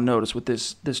dudes on notice with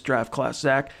this draft class,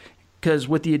 Zach, because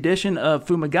with the addition of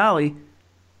Fumagalli,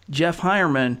 Jeff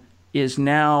Heuerman is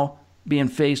now being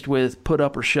faced with put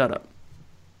up or shut up.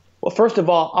 Well, first of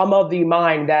all, I'm of the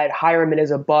mind that Heuerman is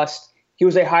a bust. He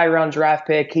was a high-round draft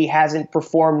pick. He hasn't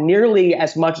performed nearly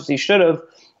as much as he should have,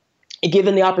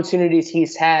 given the opportunities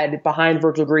he's had behind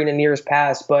Virgil Green in years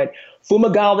past. But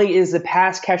Fumagalli is the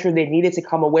pass catcher they needed to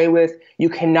come away with. You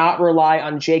cannot rely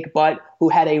on Jake Butt, who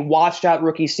had a washed-out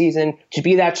rookie season, to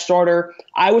be that starter.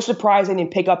 I was surprised they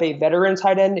didn't pick up a veteran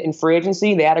tight end in free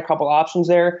agency. They had a couple options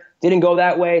there. Didn't go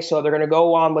that way, so they're going to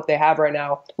go on what they have right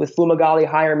now with Fumagalli,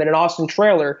 Heuerman, and Austin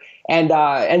Traylor and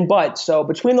Butt. So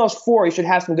between those four, you should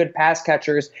have some good pass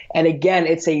catchers. And again,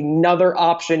 it's another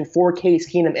option for Case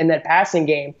Keenum in that passing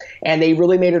game. And they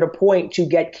really made it a point to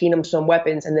get Keenum some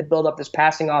weapons and to build up this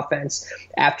passing offense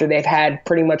after they've had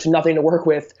pretty much nothing to work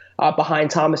with behind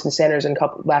Thomas and Sanders in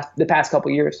the past couple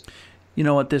years. You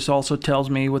know what this also tells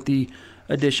me with the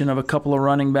addition of a couple of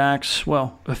running backs,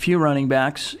 well, a few running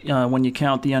backs when you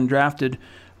count the undrafted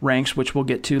ranks, which we'll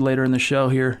get to later in the show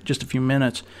here, just a few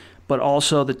minutes, but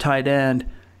also the tight end.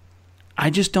 I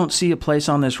just don't see a place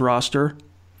on this roster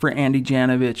for Andy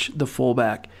Janovich, the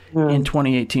fullback, in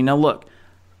 2018. Now, look,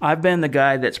 I've been the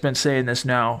guy that's been saying this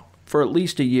now for at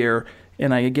least a year,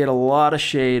 and I get a lot of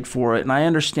shade for it, and I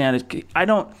understand it.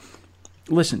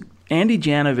 Listen, Andy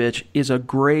Janovich is a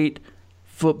great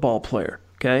football player,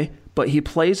 okay? But he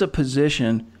plays a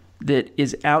position that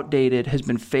is outdated, has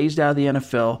been phased out of the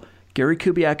NFL. Gary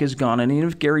Kubiak is gone, and even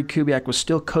if Gary Kubiak was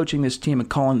still coaching this team and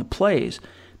calling the plays,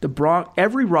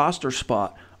 every roster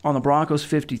spot on the Broncos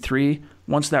 53,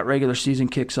 once that regular season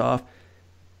kicks off,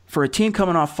 for a team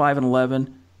coming off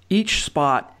 5-11, each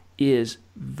spot is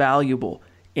valuable.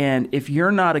 And if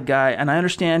you're not a guy, and I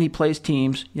understand he plays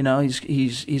teams, you know,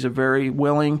 he's a very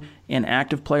willing and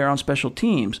active player on special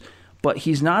teams, but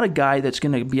he's not a guy that's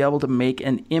going to be able to make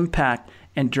an impact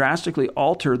and drastically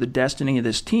alter the destiny of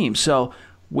this team. So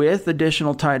with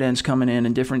additional tight ends coming in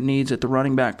and different needs at the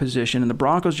running back position, and the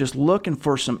Broncos just looking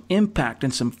for some impact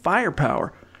and some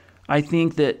firepower, I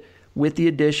think that with the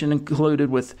addition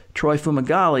included with Troy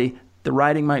Fumagalli, the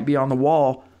writing might be on the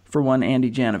wall for one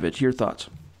Andy Janovich. Your thoughts?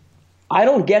 I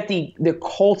don't get the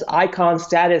cult icon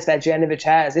status that Janovich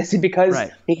has. Is it because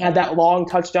he had that long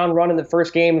touchdown run in the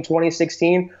first game in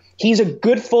 2016? He's a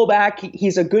good fullback.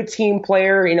 He's a good team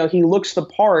player. You know, he looks the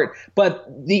part.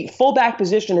 But the fullback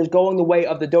position is going the way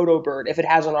of the dodo bird if it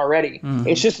hasn't already. Mm-hmm.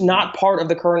 It's just not part of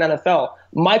the current NFL.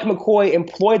 Mike McCoy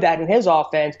employed that in his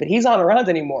offense, but he's not around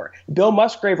anymore. Bill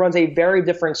Musgrave runs a very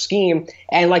different scheme.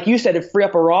 And like you said, to free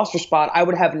up a roster spot, I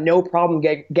would have no problem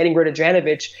getting rid of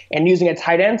Janovich and using a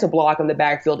tight end to block in the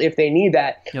backfield if they need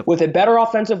that. Yep. With a better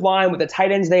offensive line, with the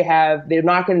tight ends they have, they're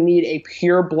not going to need a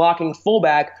pure blocking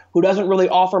fullback who doesn't really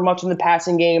offer much in the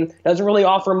passing game, doesn't really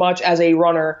offer much as a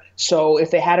runner. So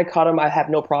if they had to cut him, I have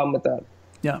no problem with that.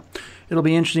 Yeah. It'll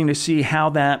be interesting to see how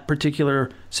that particular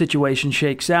situation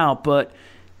shakes out, but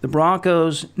the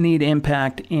Broncos need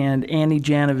impact, and Andy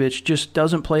Janovich just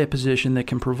doesn't play a position that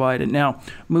can provide it. Now,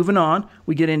 moving on,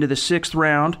 we get into the sixth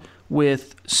round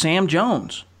with Sam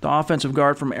Jones, the offensive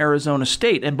guard from Arizona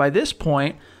State. And by this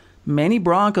point, many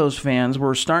Broncos fans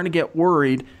were starting to get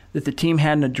worried that the team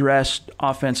hadn't addressed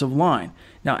offensive line.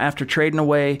 Now, after trading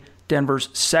away Denver's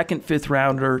second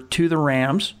fifth-rounder to the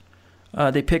Rams,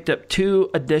 they picked up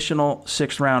 2 additional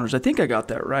sixth-rounders. I think I got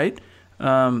that right.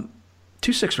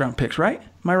 2 sixth-round picks, right?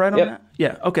 Am I right on that?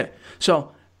 Yeah, okay.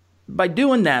 So by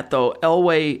doing that, though,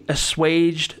 Elway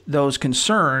assuaged those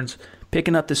concerns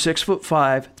picking up the 6'5",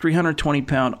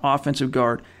 320-pound offensive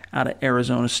guard out of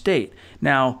Arizona State.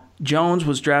 Now, Jones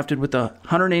was drafted with the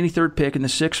 183rd pick in the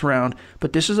 6th round,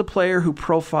 but this is a player who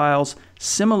profiles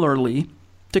similarly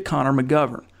to Connor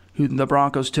McGovern, who the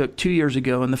Broncos took 2 years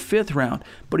ago in the 5th round,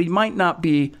 but he might not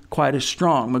be quite as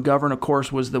strong. McGovern, of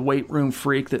course, was the weight room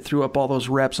freak that threw up all those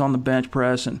reps on the bench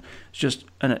press and is just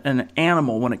an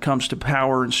animal when it comes to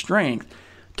power and strength.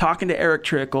 Talking to Eric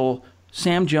Trickle,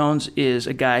 Sam Jones is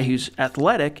a guy who's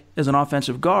athletic as an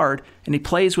offensive guard, and he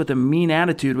plays with a mean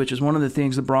attitude, which is one of the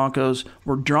things the Broncos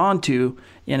were drawn to,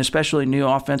 and especially new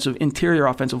interior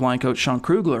offensive line coach Sean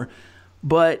Krugler.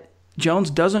 But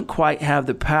Jones doesn't quite have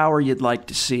the power you'd like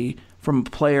to see from a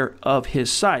player of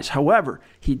his size. However,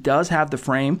 he does have the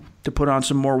frame to put on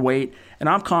some more weight, and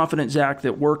I'm confident, Zach,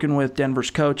 that working with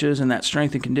Denver's coaches and that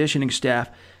strength and conditioning staff,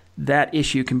 that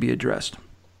issue can be addressed.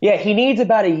 Yeah, he needs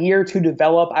about a year to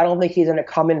develop. I don't think he's going to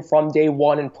come in from day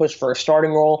one and push for a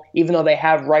starting role, even though they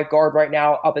have right guard right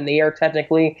now up in the air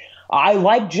technically. I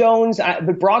like Jones,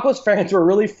 but Broncos fans were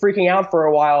really freaking out for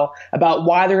a while about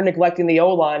why they're neglecting the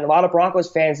O-line. A lot of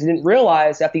Broncos fans didn't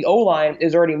realize that the O-line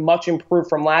is already much improved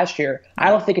from last year.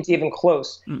 I don't think it's even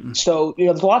close. So,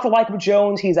 there's a lot to like with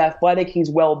Jones. He's athletic.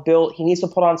 He's well built. He needs to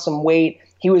put on some weight.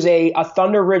 He was a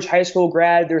Thunder Ridge High School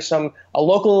grad. There's a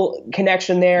local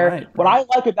connection there. Right. What I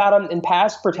like about him in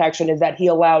pass protection is that he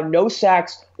allowed no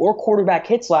sacks or quarterback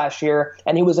hits last year,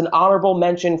 and he was an honorable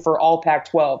mention for All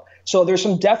Pac-12. So there's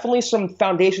definitely some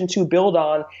foundation to build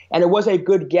on, and it was a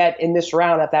good get in this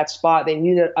round at that spot. They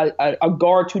needed a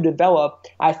guard to develop.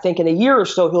 I think in a year or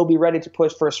so he'll be ready to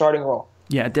push for a starting role.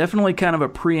 Yeah, definitely kind of a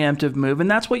preemptive move, and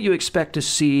that's what you expect to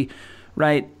see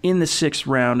right in the 6th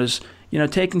round is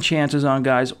taking chances on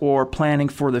guys or planning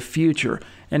for the future.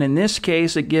 And in this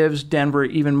case, it gives Denver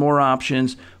even more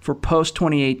options for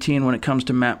post-2018 when it comes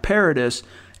to Matt Paradis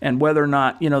and whether or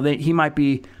not, he might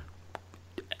be,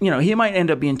 he might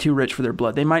end up being too rich for their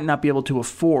blood. They might not be able to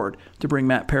afford to bring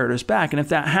Matt Paradis back. And if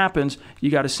that happens, you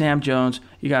got a Sam Jones,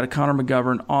 you got a Connor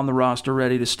McGovern on the roster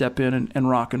ready to step in and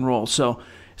rock and roll. So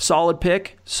solid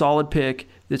pick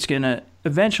that's going to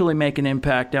eventually make an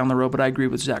impact down the road, but I agree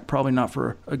with Zach, probably not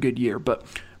for a good year. But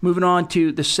moving on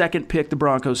to the second pick the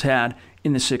Broncos had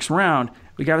in the 6th round,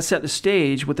 we got to set the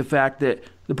stage with the fact that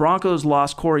the Broncos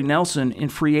lost Corey Nelson in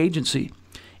free agency.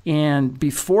 And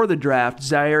before the draft,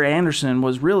 Zaire Anderson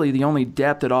was really the only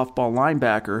depth at off-ball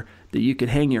linebacker that you could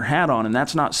hang your hat on, and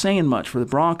that's not saying much for the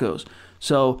Broncos.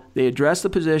 So they addressed the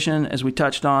position, as we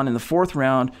touched on, in the 4th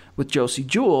round with Josie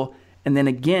Jewell, and then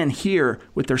again here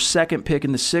with their second pick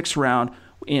in the 6th round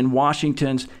in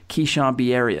Washington's Keyshawn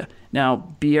Bierria.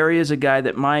 Now, Bierria is a guy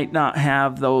that might not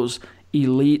have those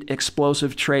elite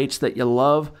explosive traits that you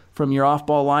love from your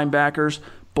off-ball linebackers,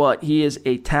 but he is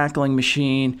a tackling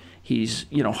machine. He's,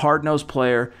 hard-nosed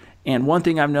player. And one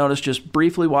thing I've noticed just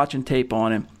briefly watching tape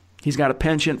on him, he's got a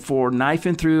penchant for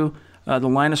knifing through the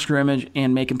line of scrimmage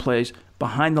and making plays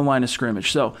behind the line of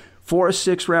scrimmage. So for a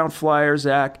 6th-round flyer,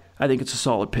 Zach, I think it's a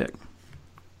solid pick.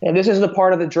 And this is the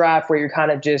part of the draft where you're kind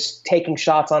of just taking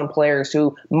shots on players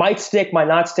who might stick, might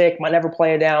not stick, might never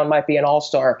play it down, might be an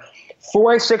all-star.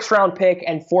 For a 6th-round pick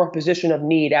and for a position of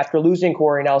need after losing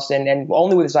Corey Nelson and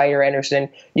only with Zaire Anderson,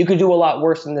 you could do a lot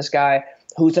worse than this guy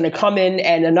who's going to come in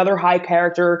and another high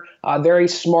character, very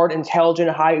smart,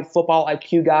 intelligent, high football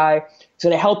IQ guy. He's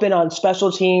going to help in on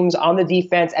special teams, on the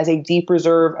defense as a deep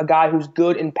reserve, a guy who's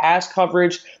good in pass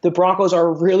coverage. The Broncos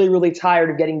are really, really tired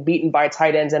of getting beaten by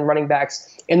tight ends and running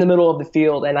backs in the middle of the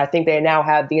field, and I think they now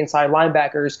have the inside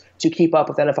linebackers to keep up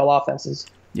with NFL offenses.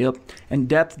 Yep, and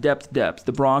depth.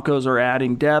 The Broncos are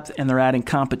adding depth, and they're adding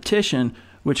competition,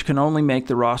 which can only make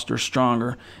the roster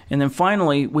stronger. And then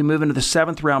finally, we move into the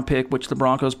 7th-round pick, which the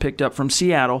Broncos picked up from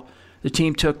Seattle. The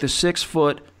team took the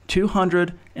 6-foot,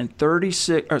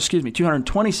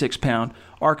 226-pound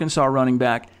Arkansas running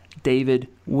back David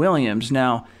Williams.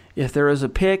 Now, if there is a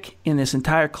pick in this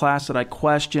entire class that I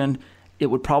question, it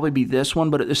would probably be this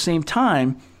one. But at the same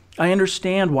time, I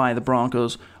understand why the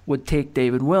Broncos would take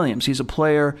David Williams. He's a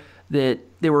player that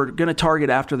they were going to target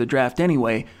after the draft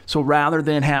anyway. So rather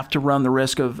than have to run the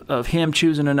risk of him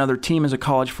choosing another team as a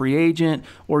college free agent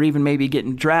or even maybe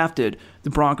getting drafted, the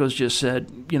Broncos just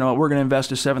said, we're going to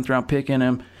invest a 7th-round pick in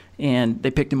him, and they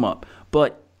picked him up.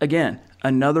 But again,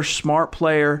 another smart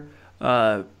player,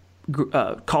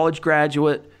 college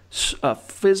graduate, a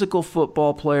physical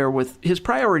football player with his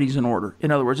priorities in order. In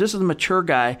other words, this is a mature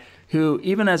guy who,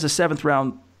 even as a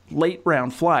 7th-round,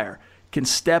 late-round flyer, can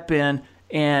step in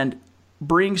and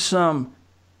bring some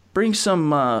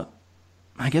I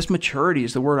guess maturity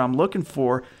is the word I'm looking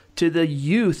for, to the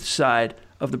youth side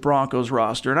of the Broncos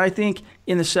roster. And I think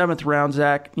in the 7th round,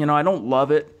 Zach, I don't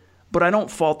love it, but I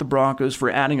don't fault the Broncos for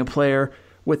adding a player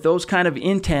with those kind of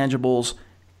intangibles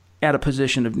at a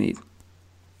position of need.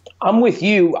 I'm with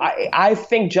you. I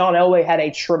think John Elway had a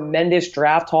tremendous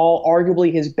draft haul,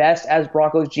 arguably his best as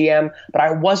Broncos GM, but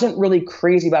I wasn't really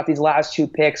crazy about these last two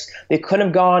picks. They could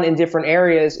have gone in different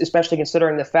areas, especially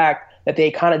considering the fact that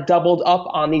they kind of doubled up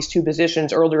on these two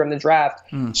positions earlier in the draft.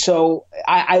 So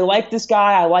I like this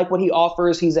guy. I like what he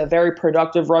offers. He's a very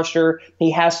productive rusher.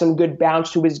 He has some good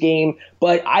bounce to his game.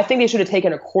 But I think they should have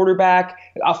taken a quarterback,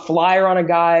 a flyer on a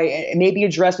guy, and maybe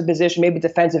address the position, maybe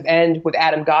defensive end with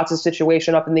Adam Gotz's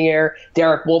situation up in the air,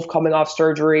 Derek Wolfe coming off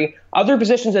surgery, other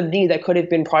positions of need that could have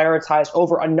been prioritized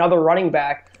over another running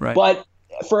back. Right. But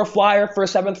for a flyer, for a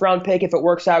 7th-round pick, if it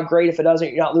works out, great. If it doesn't,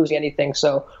 you're not losing anything.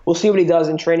 So we'll see what he does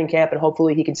in training camp, and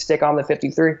hopefully he can stick on the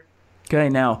 53. Okay,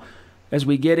 now, as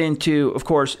we get into, of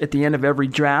course, at the end of every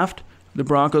draft, the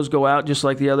Broncos go out just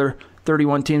like the other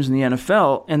 31 teams in the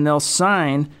NFL, and they'll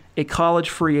sign a college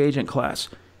free agent class.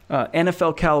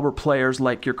 NFL caliber players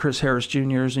like your Chris Harris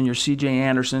Jr.'s and your C.J.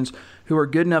 Andersons, who are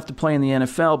good enough to play in the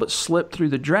NFL but slip through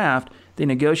the draft. They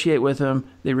negotiate with them,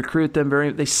 they recruit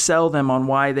them, they sell them on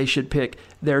why they should pick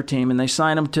their team, and they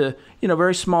sign them to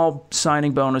very small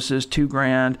signing bonuses,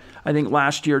 $2,000. I think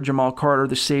last year Jamal Carter,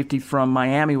 the safety from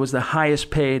Miami, was the highest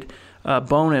paid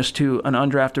bonus to an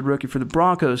undrafted rookie for the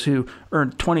Broncos, who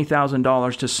earned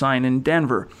 $20,000 to sign in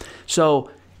Denver.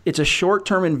 So it's a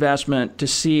short-term investment to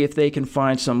see if they can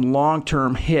find some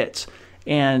long-term hits.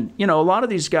 And a lot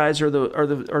of these guys are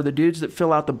the dudes that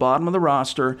fill out the bottom of the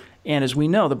roster. And as we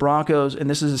know, the Broncos, and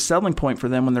this is a selling point for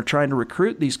them when they're trying to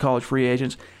recruit these college free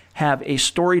agents, have a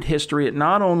storied history at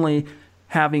not only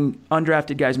having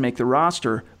undrafted guys make the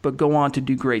roster, but go on to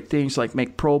do great things like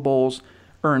make Pro Bowls,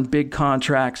 earn big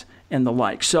contracts, and the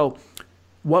like. So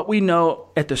what we know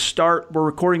at the start, we're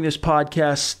recording this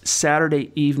podcast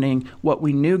Saturday evening, what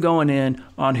we knew going in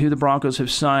on who the Broncos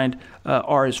have signed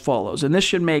are as follows. And this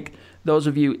should make those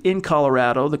of you in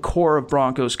Colorado, the core of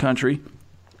Broncos country,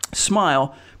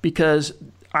 smile, because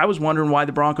I was wondering why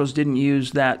the Broncos didn't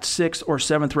use that 6th or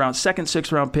 7th round, second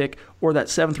 6th round pick, or that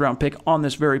 7th round pick on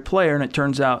this very player, and it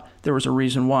turns out there was a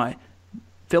reason why.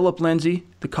 Phillip Lindsay,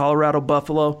 the Colorado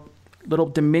Buffalo, little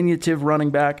diminutive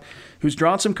running back, who's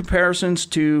drawn some comparisons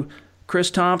to Chris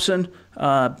Thompson,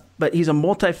 but he's a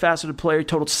multifaceted player. He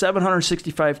totaled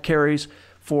 765 carries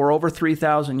for over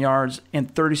 3,000 yards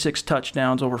and 36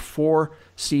 touchdowns over 4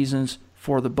 seasons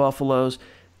for the Buffaloes.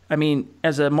 I mean,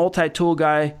 as a multi-tool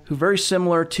guy who, very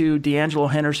similar to D'Angelo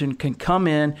Henderson, can come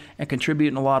in and contribute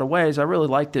in a lot of ways, I really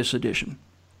like this addition.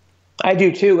 I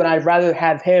do too, and I'd rather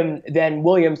have him than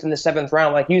Williams in the 7th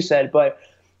round, like you said. But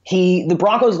the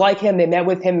Broncos like him. They met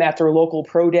with him after a local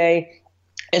pro day.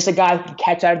 It's a guy who can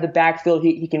catch out of the backfield.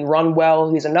 He can run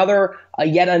well. He's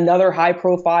yet another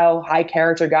high-profile,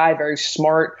 high-character guy, very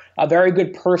smart, a very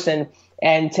good person.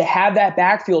 And to have that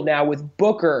backfield now with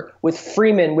Booker, with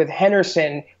Freeman, with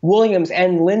Henderson, Williams,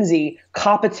 and Lindsey,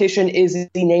 competition is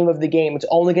the name of the game. It's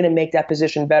only going to make that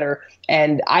position better.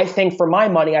 And I think, for my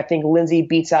money, I think Lindsey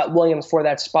beats out Williams for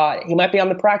that spot. He might be on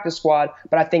the practice squad,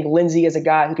 but I think Lindsey is a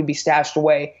guy who can be stashed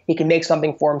away. He can make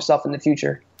something for himself in the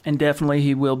future. And definitely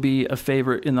he will be a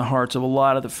favorite in the hearts of a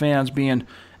lot of the fans, being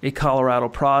a Colorado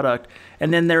product.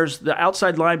 And then there's the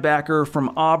outside linebacker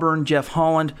from Auburn, Jeff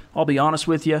Holland. I'll be honest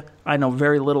with you, I know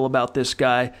very little about this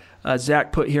guy.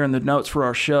 Zach put here in the notes for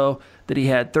our show that he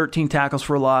had 13 tackles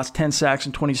for a loss, 10 sacks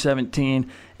in 2017,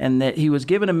 and that he was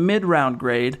given a mid-round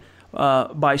grade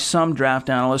by some draft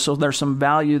analysts. So there's some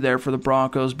value there for the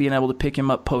Broncos being able to pick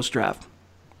him up post-draft.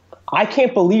 I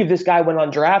can't believe this guy went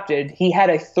undrafted. He had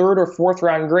a 3rd or 4th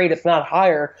round grade, if not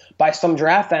higher, by some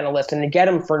draft analyst. And to get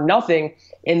him for nothing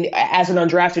as an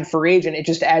undrafted free agent, it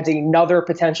just adds another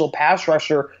potential pass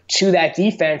rusher to that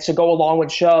defense to go along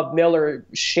with Chubb, Miller,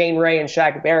 Shane Ray, and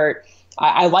Shaq Barrett.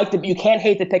 I like that. You can't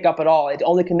hate the pickup at all. It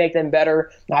only can make them better.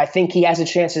 I think he has a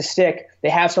chance to stick. They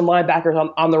have some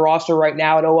linebackers on the roster right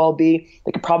now at OLB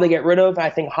they could probably get rid of. I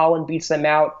think Holland beats them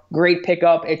out. Great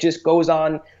pickup. It just goes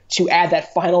on to add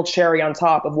that final cherry on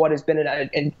top of what has been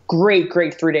a great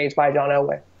 3 days by John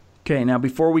Elway. Okay, now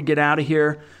before we get out of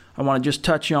here, I want to just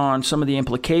touch on some of the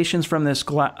implications from this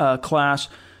class.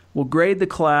 We'll grade the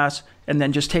class and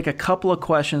then just take a couple of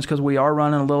questions because we are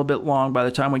running a little bit long by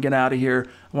the time we get out of here.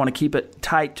 I want to keep it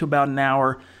tight to about an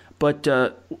hour. But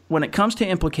when it comes to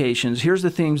implications, here's the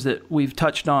themes that we've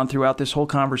touched on throughout this whole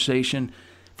conversation.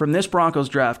 From this Broncos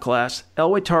draft class,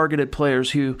 Elway targeted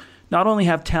players who not only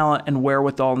have talent and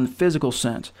wherewithal in the physical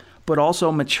sense, but also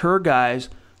mature guys,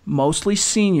 mostly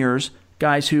seniors,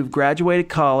 guys who've graduated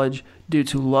college,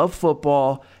 dudes who love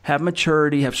football, have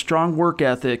maturity, have strong work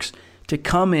ethics, to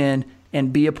come in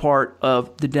and be a part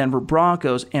of the Denver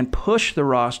Broncos and push the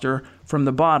roster from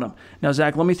the bottom. Now,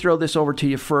 Zach, let me throw this over to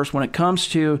you first. When it comes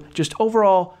to just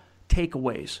overall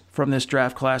takeaways from this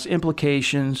draft class,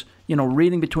 implications,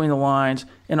 reading between the lines,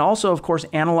 and also, of course,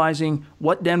 analyzing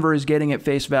what Denver is getting at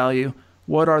face value,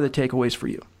 what are the takeaways for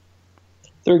you?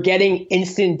 They're getting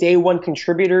instant day one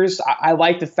contributors. I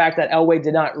like the fact that Elway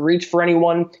did not reach for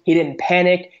anyone. He didn't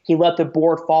panic. He let the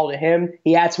board fall to him.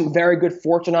 He had some very good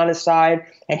fortune on his side,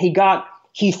 and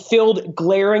he filled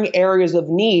glaring areas of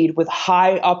need with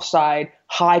high upside,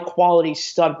 high quality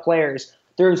stud players.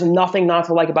 There's nothing not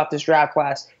to like about this draft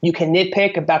class. You can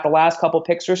nitpick about the last couple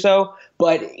picks or so,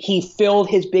 but he filled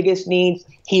his biggest needs.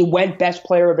 He went best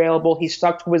player available. He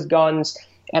stuck to his guns,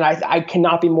 and I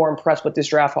cannot be more impressed with this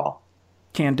draft haul.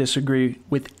 Can't disagree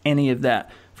with any of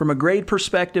that. From a grade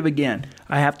perspective, again,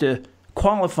 I have to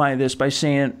qualify this by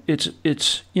saying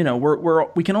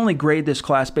we can only grade this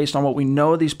class based on what we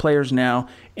know of these players now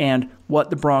and what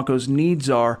the Broncos' needs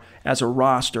are as a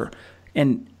roster.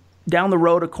 And down the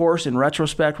road, of course, in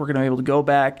retrospect, we're going to be able to go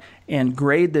back and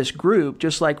grade this group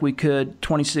just like we could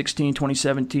 2016,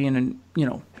 2017, and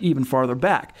even farther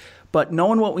back. But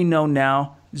knowing what we know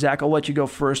now, Zach, I'll let you go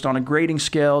first on a grading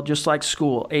scale, just like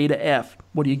school, A to F.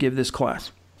 What do you give this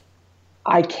class?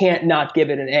 I can't not give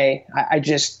it an A.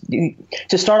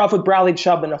 To start off with Bradley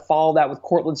Chubb and to follow that with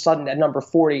Cortland Sutton at number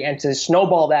 40 and to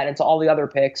snowball that into all the other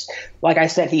picks, like I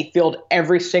said, he filled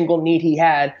every single need he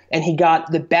had and he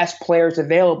got the best players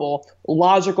available,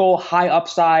 logical, high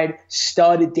upside,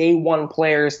 stud day one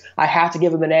players. I have to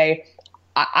give him an A.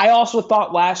 I also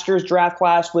thought last year's draft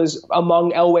class was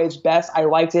among Elway's best. I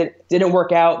liked it. Didn't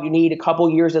work out. You need a couple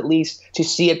years at least to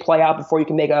see it play out before you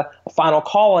can make a final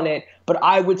call on it. But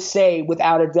I would say,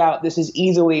 without a doubt, this is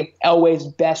easily Elway's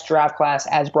best draft class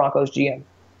as Broncos GM.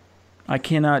 I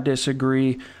cannot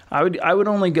disagree. I would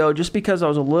only go, just because I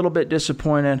was a little bit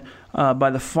disappointed by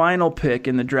the final pick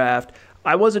in the draft.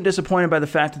 I wasn't disappointed by the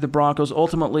fact that the Broncos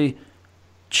ultimately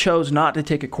chose not to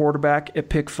take a quarterback at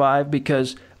pick 5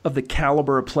 because of the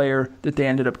caliber of player that they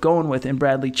ended up going with in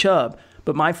Bradley Chubb.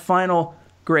 But my final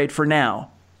grade for now,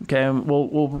 okay,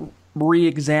 we'll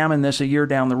re-examine this a year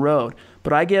down the road,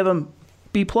 but I give him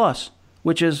B+,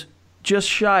 which is just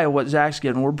shy of what Zach's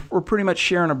getting. We're pretty much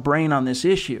sharing a brain on this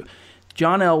issue.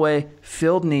 John Elway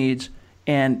filled needs,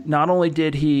 and not only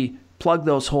did he plug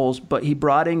those holes, but he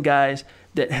brought in guys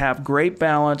that have great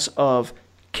balance of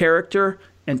character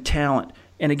and talent.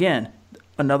 And again,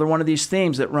 another one of these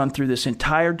themes that run through this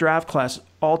entire draft class,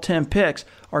 all 10 picks,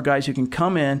 are guys who can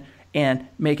come in and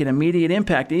make an immediate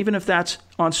impact. Even if that's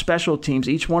on special teams,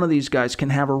 each one of these guys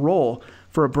can have a role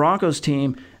for a Broncos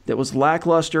team that was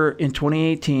lackluster in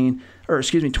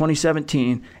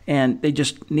 2017, and they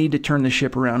just need to turn the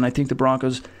ship around. I think the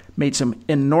Broncos made some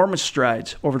enormous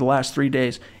strides over the last 3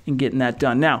 days in getting that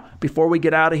done. Now, before we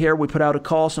get out of here, we put out a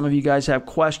call. Some of you guys have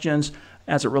questions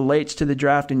as it relates to the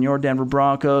draft in your Denver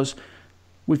Broncos.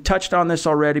 We've touched on this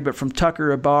already, but from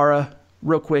Tucker Ibarra,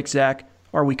 real quick, Zach,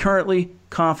 are we currently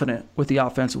confident with the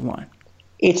offensive line?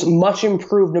 It's much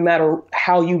improved no matter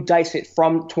how you dice it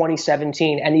from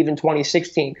 2017 and even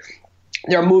 2016.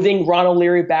 They're moving Ron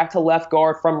O'Leary back to left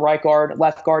guard from right guard.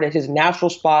 Left guard at his natural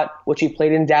spot, which he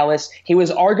played in Dallas. He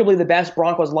was arguably the best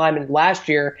Broncos lineman last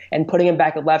year, and putting him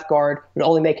back at left guard would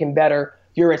only make him better.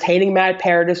 You're retaining Matt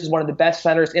Paradis, who's one of the best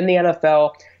centers in the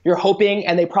NFL. You're hoping,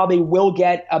 and they probably will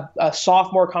get a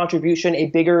sophomore contribution, a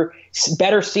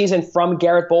better season from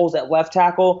Garrett Bowles at left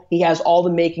tackle. He has all the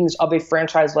makings of a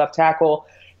franchise left tackle.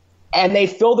 And they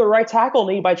filled their right tackle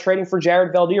need by trading for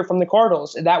Jared Veldheer from the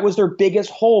Cardinals. That was their biggest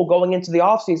hole going into the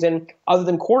offseason other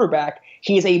than quarterback.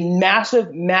 He is a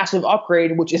massive, massive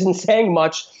upgrade, which isn't saying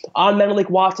much, on Menelik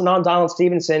Watson, on Donald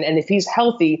Stevenson. And if he's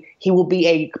healthy, he will be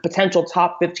a potential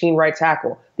top 15 right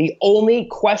tackle. The only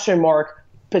question mark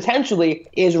potentially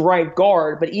is right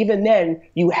guard. But even then,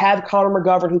 you have Connor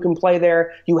McGovern who can play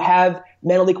there. You have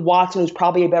Menelik Watson, who's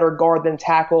probably a better guard than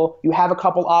tackle. You have a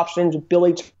couple options,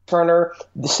 Billy Turner,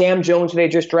 the Sam Jones they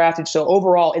just drafted. So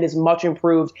overall, it is much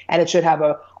improved, and it should have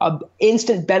a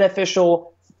instant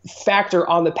beneficial factor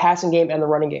on the passing game and the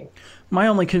running game. My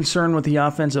only concern with the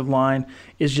offensive line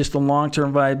is just the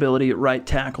long-term viability at right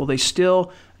tackle. They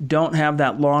still don't have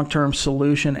that long-term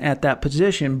solution at that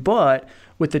position, but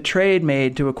with the trade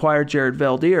made to acquire Jared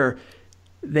Veldheer,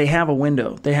 they have a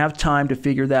window. They have time to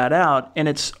figure that out, and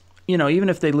it's, even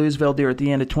if they lose Veldheer at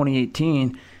the end of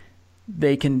 2018,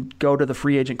 they can go to the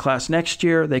free agent class next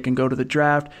year. They can go to the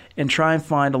draft and try and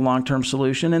find a long-term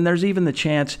solution. And there's even the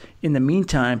chance in the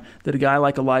meantime that a guy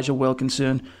like Elijah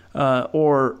Wilkinson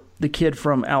or the kid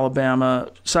from Alabama,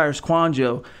 Cyrus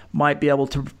Kwanjo, might be able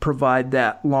to provide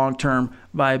that long-term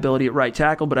viability at right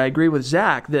tackle. But I agree with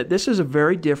Zach that this is a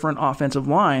very different offensive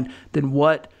line than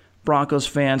what Broncos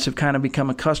fans have kind of become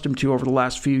accustomed to over the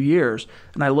last few years.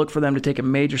 And I look for them to take a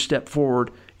major step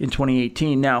forward in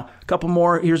 2018. Now, a couple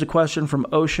more. Here's a question from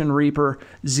Ocean Reaper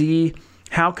Z.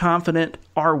 How confident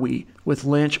are we with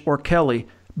Lynch or Kelly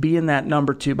being that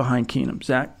number 2 behind Keenum?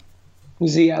 Zach?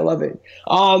 Z, I love it.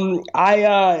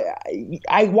 I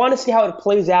want to see how it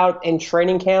plays out in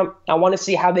training camp. I want to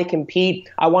see how they compete.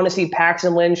 I want to see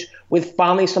Paxton Lynch with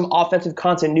finally some offensive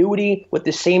continuity with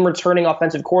the same returning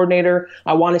offensive coordinator.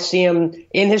 I want to see him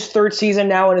in his 3rd season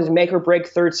now, in his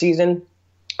make-or-break 3rd season.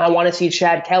 I want to see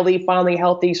Chad Kelly finally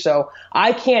healthy. So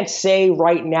I can't say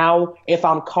right now if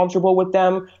I'm comfortable with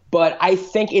them, but I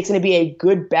think it's going to be a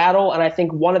good battle, and I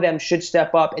think one of them should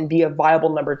step up and be a viable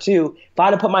number 2. If I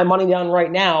had to put my money down right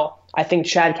now, I think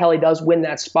Chad Kelly does win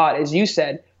that spot, as you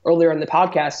said earlier in the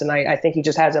podcast, and I think he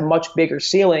just has a much bigger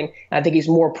ceiling, and I think he's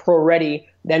more pro-ready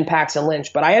than Paxton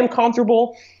Lynch. But I am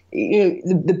comfortable.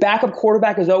 The backup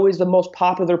quarterback is always the most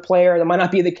popular player. That might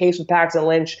not be the case with Paxton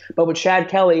Lynch, but with Chad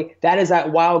Kelly, that is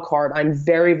that wild card. I'm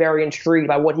very, very intrigued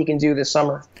by what he can do this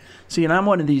summer. See, and I'm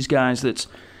one of these guys that's,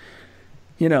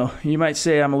 you might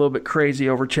say I'm a little bit crazy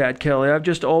over Chad Kelly. I've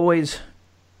just always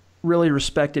really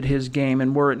respected his game,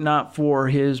 and were it not for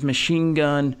his machine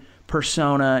gun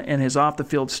persona and his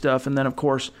off-the-field stuff, and then, of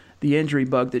course, the injury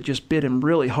bug that just bit him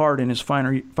really hard in his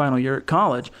final year at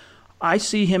college, I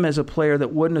see him as a player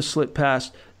that wouldn't have slipped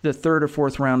past the 3rd or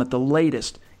 4th round at the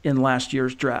latest in last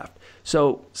year's draft.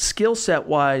 So skill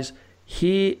set-wise,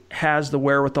 he has the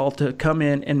wherewithal to come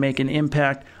in and make an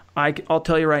impact. I'll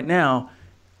tell you right now,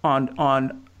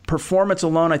 on performance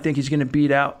alone, I think he's going to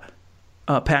beat out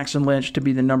Paxton Lynch to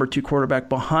be the number 2 quarterback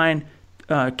behind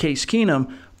Case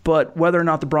Keenum. But whether or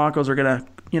not the Broncos are going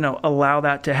to allow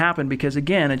that to happen, because,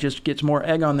 again, it just gets more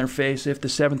egg on their face if the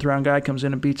 7th-round guy comes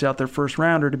in and beats out their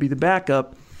first-rounder to be the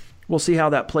backup. We'll see how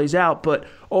that plays out. But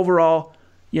overall,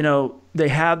 they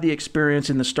have the experience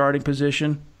in the starting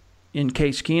position in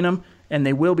Case Keenum, and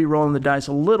they will be rolling the dice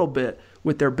a little bit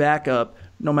with their backup,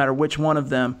 no matter which one of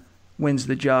them wins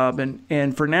the job.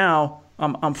 And for now,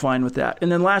 I'm fine with that.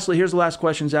 And then lastly, here's the last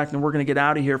question, Zach, and we're going to get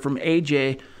out of here, from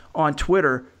AJ on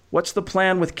Twitter. What's the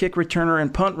plan with kick returner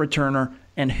and punt returner,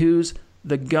 and who's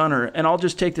the gunner? And I'll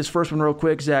just take this first one real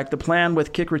quick, Zach. The plan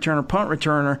with kick returner, punt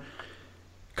returner,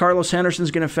 Carlos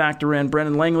Henderson's going to factor in.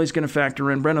 Brendan Langley's going to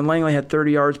factor in. Brendan Langley had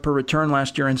 30 yards per return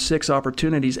last year and 6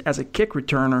 opportunities as a kick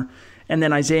returner. And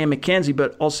then Isaiah McKenzie.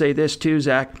 But I'll say this too,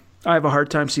 Zach. I have a hard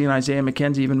time seeing Isaiah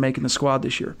McKenzie even making the squad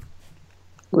this year.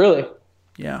 Really?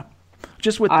 Yeah.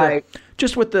 Just with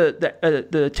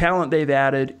the talent they've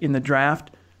added in the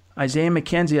draft, Isaiah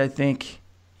McKenzie, I think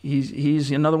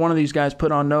he's another one of these guys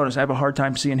put on notice. I have a hard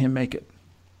time seeing him make it.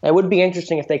 It would be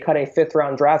interesting if they cut a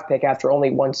 5th-round draft pick after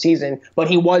only 1 season, but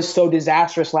he was so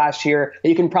disastrous last year that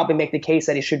you can probably make the case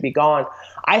that he should be gone.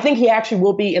 I think he actually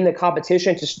will be in the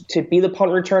competition to be the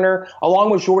punt returner, along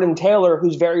with Jordan Taylor,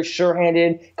 who's very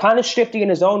sure-handed, kind of shifty in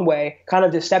his own way, kind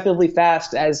of deceptively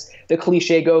fast, as the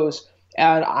cliche goes.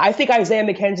 And I think Isaiah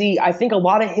McKenzie, I think a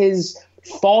lot of his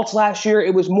faults last year,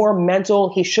 it was more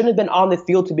mental. He shouldn't have been on the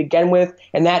field to begin with,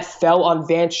 and that fell on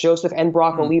Vance Joseph and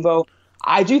Brock Olivo.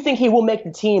 I do think he will make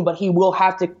the team, but he will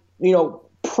have to,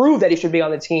 prove that he should be on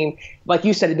the team. Like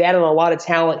you said, they added a lot of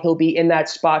talent. He'll be in that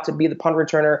spot to be the punt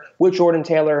returner with Jordan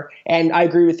Taylor. And I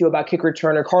agree with you about kick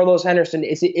returner. Carlos Henderson,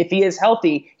 if he is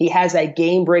healthy, he has that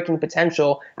game-breaking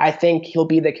potential. I think he'll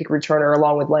be the kick returner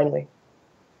along with Langley.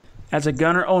 As a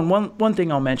gunner, and one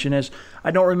thing I'll mention is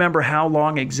I don't remember how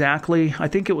long exactly. I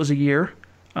think it was a year.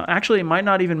 Actually, it might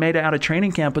not even made it out of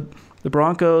training camp, but the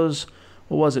Broncos,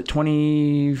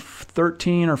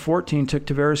 2013 or 14, took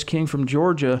Tavares King from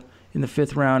Georgia in the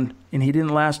 5th round, and he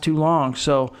didn't last too long.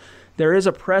 So there is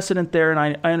a precedent there,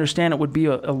 and I understand it would be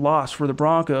a loss for the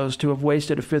Broncos to have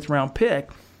wasted a 5th-round pick.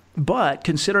 But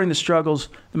considering the struggles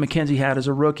that McKenzie had as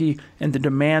a rookie and the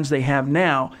demands they have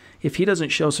now, if he doesn't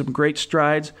show some great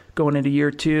strides going into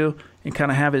year 2 and kind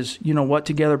of have his what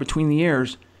together between the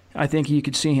years, I think you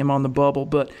could see him on the bubble.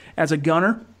 But as a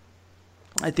gunner,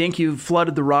 I think you've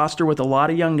flooded the roster with a lot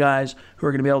of young guys who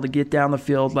are going to be able to get down the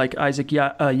field, like Isaac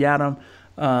Yadam,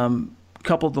 a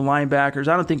couple of the linebackers.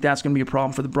 I don't think that's going to be a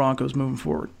problem for the Broncos moving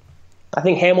forward. I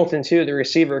think Hamilton, too, the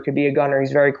receiver, could be a gunner.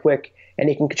 He's very quick. and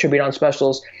he can contribute on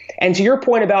specials. And to your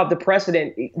point about the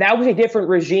precedent, that was a different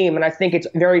regime, and I think it's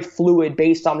very fluid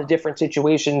based on the different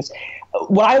situations.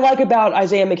 What I like about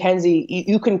Isaiah McKenzie,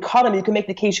 you can cut him, you can make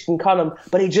the case you can cut him,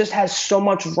 but he just has so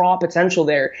much raw potential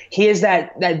there. He is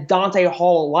that Dante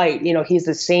Hall light. He's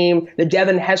the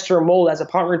Devin Hester mold as a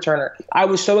punt returner. I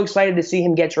was so excited to see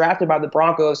him get drafted by the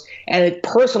Broncos, and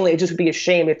personally, it just would be a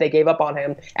shame if they gave up on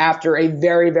him after a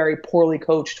very, very poorly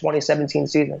coached 2017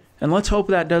 season. And let's hope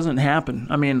that doesn't happen.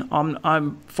 I mean,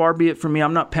 I'm far be it from me.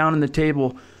 I'm not pounding the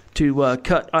table to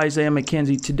cut Isaiah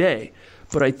McKenzie today,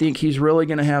 but I think he's really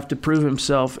going to have to prove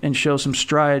himself and show some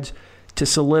strides to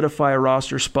solidify a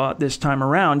roster spot this time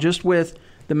around, just with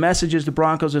the messages the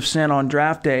Broncos have sent on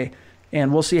draft day,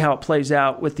 and we'll see how it plays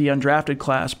out with the undrafted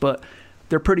class, but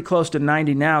they're pretty close to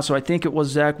 90 now, so I think it was,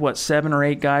 Zach, 7 or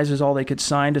 8 guys is all they could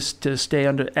sign to stay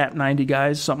at 90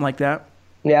 guys, something like that?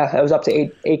 Yeah, it was up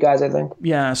to eight guys, I think.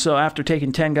 Yeah, so after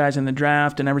taking 10 guys in the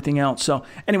draft and everything else. So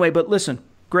anyway, but listen,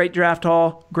 great draft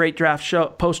haul, great draft show,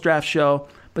 post-draft show,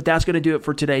 but that's going to do it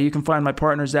for today. You can find my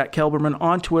partner, Zach Kelberman,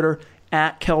 on Twitter,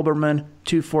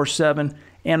 @Kelberman247,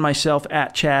 and myself,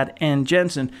 @Chad and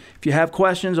Jensen. If you have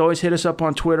questions, always hit us up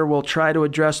on Twitter. We'll try to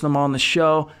address them on the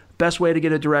show. Best way to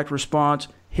get a direct response,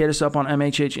 hit us up on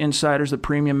MHH Insiders, the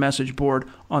premium message board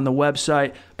on the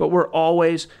website. But we're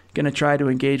always going to try to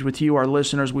engage with you, our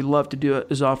listeners. We love to do it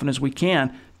as often as we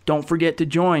can. Don't forget to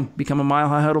join, become a Mile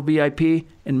High Huddle VIP,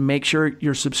 and make sure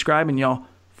you're subscribing, y'all.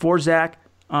 For Zach,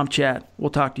 I'm Chad.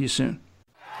 We'll talk to you soon.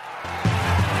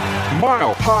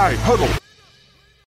 Mile High Huddle.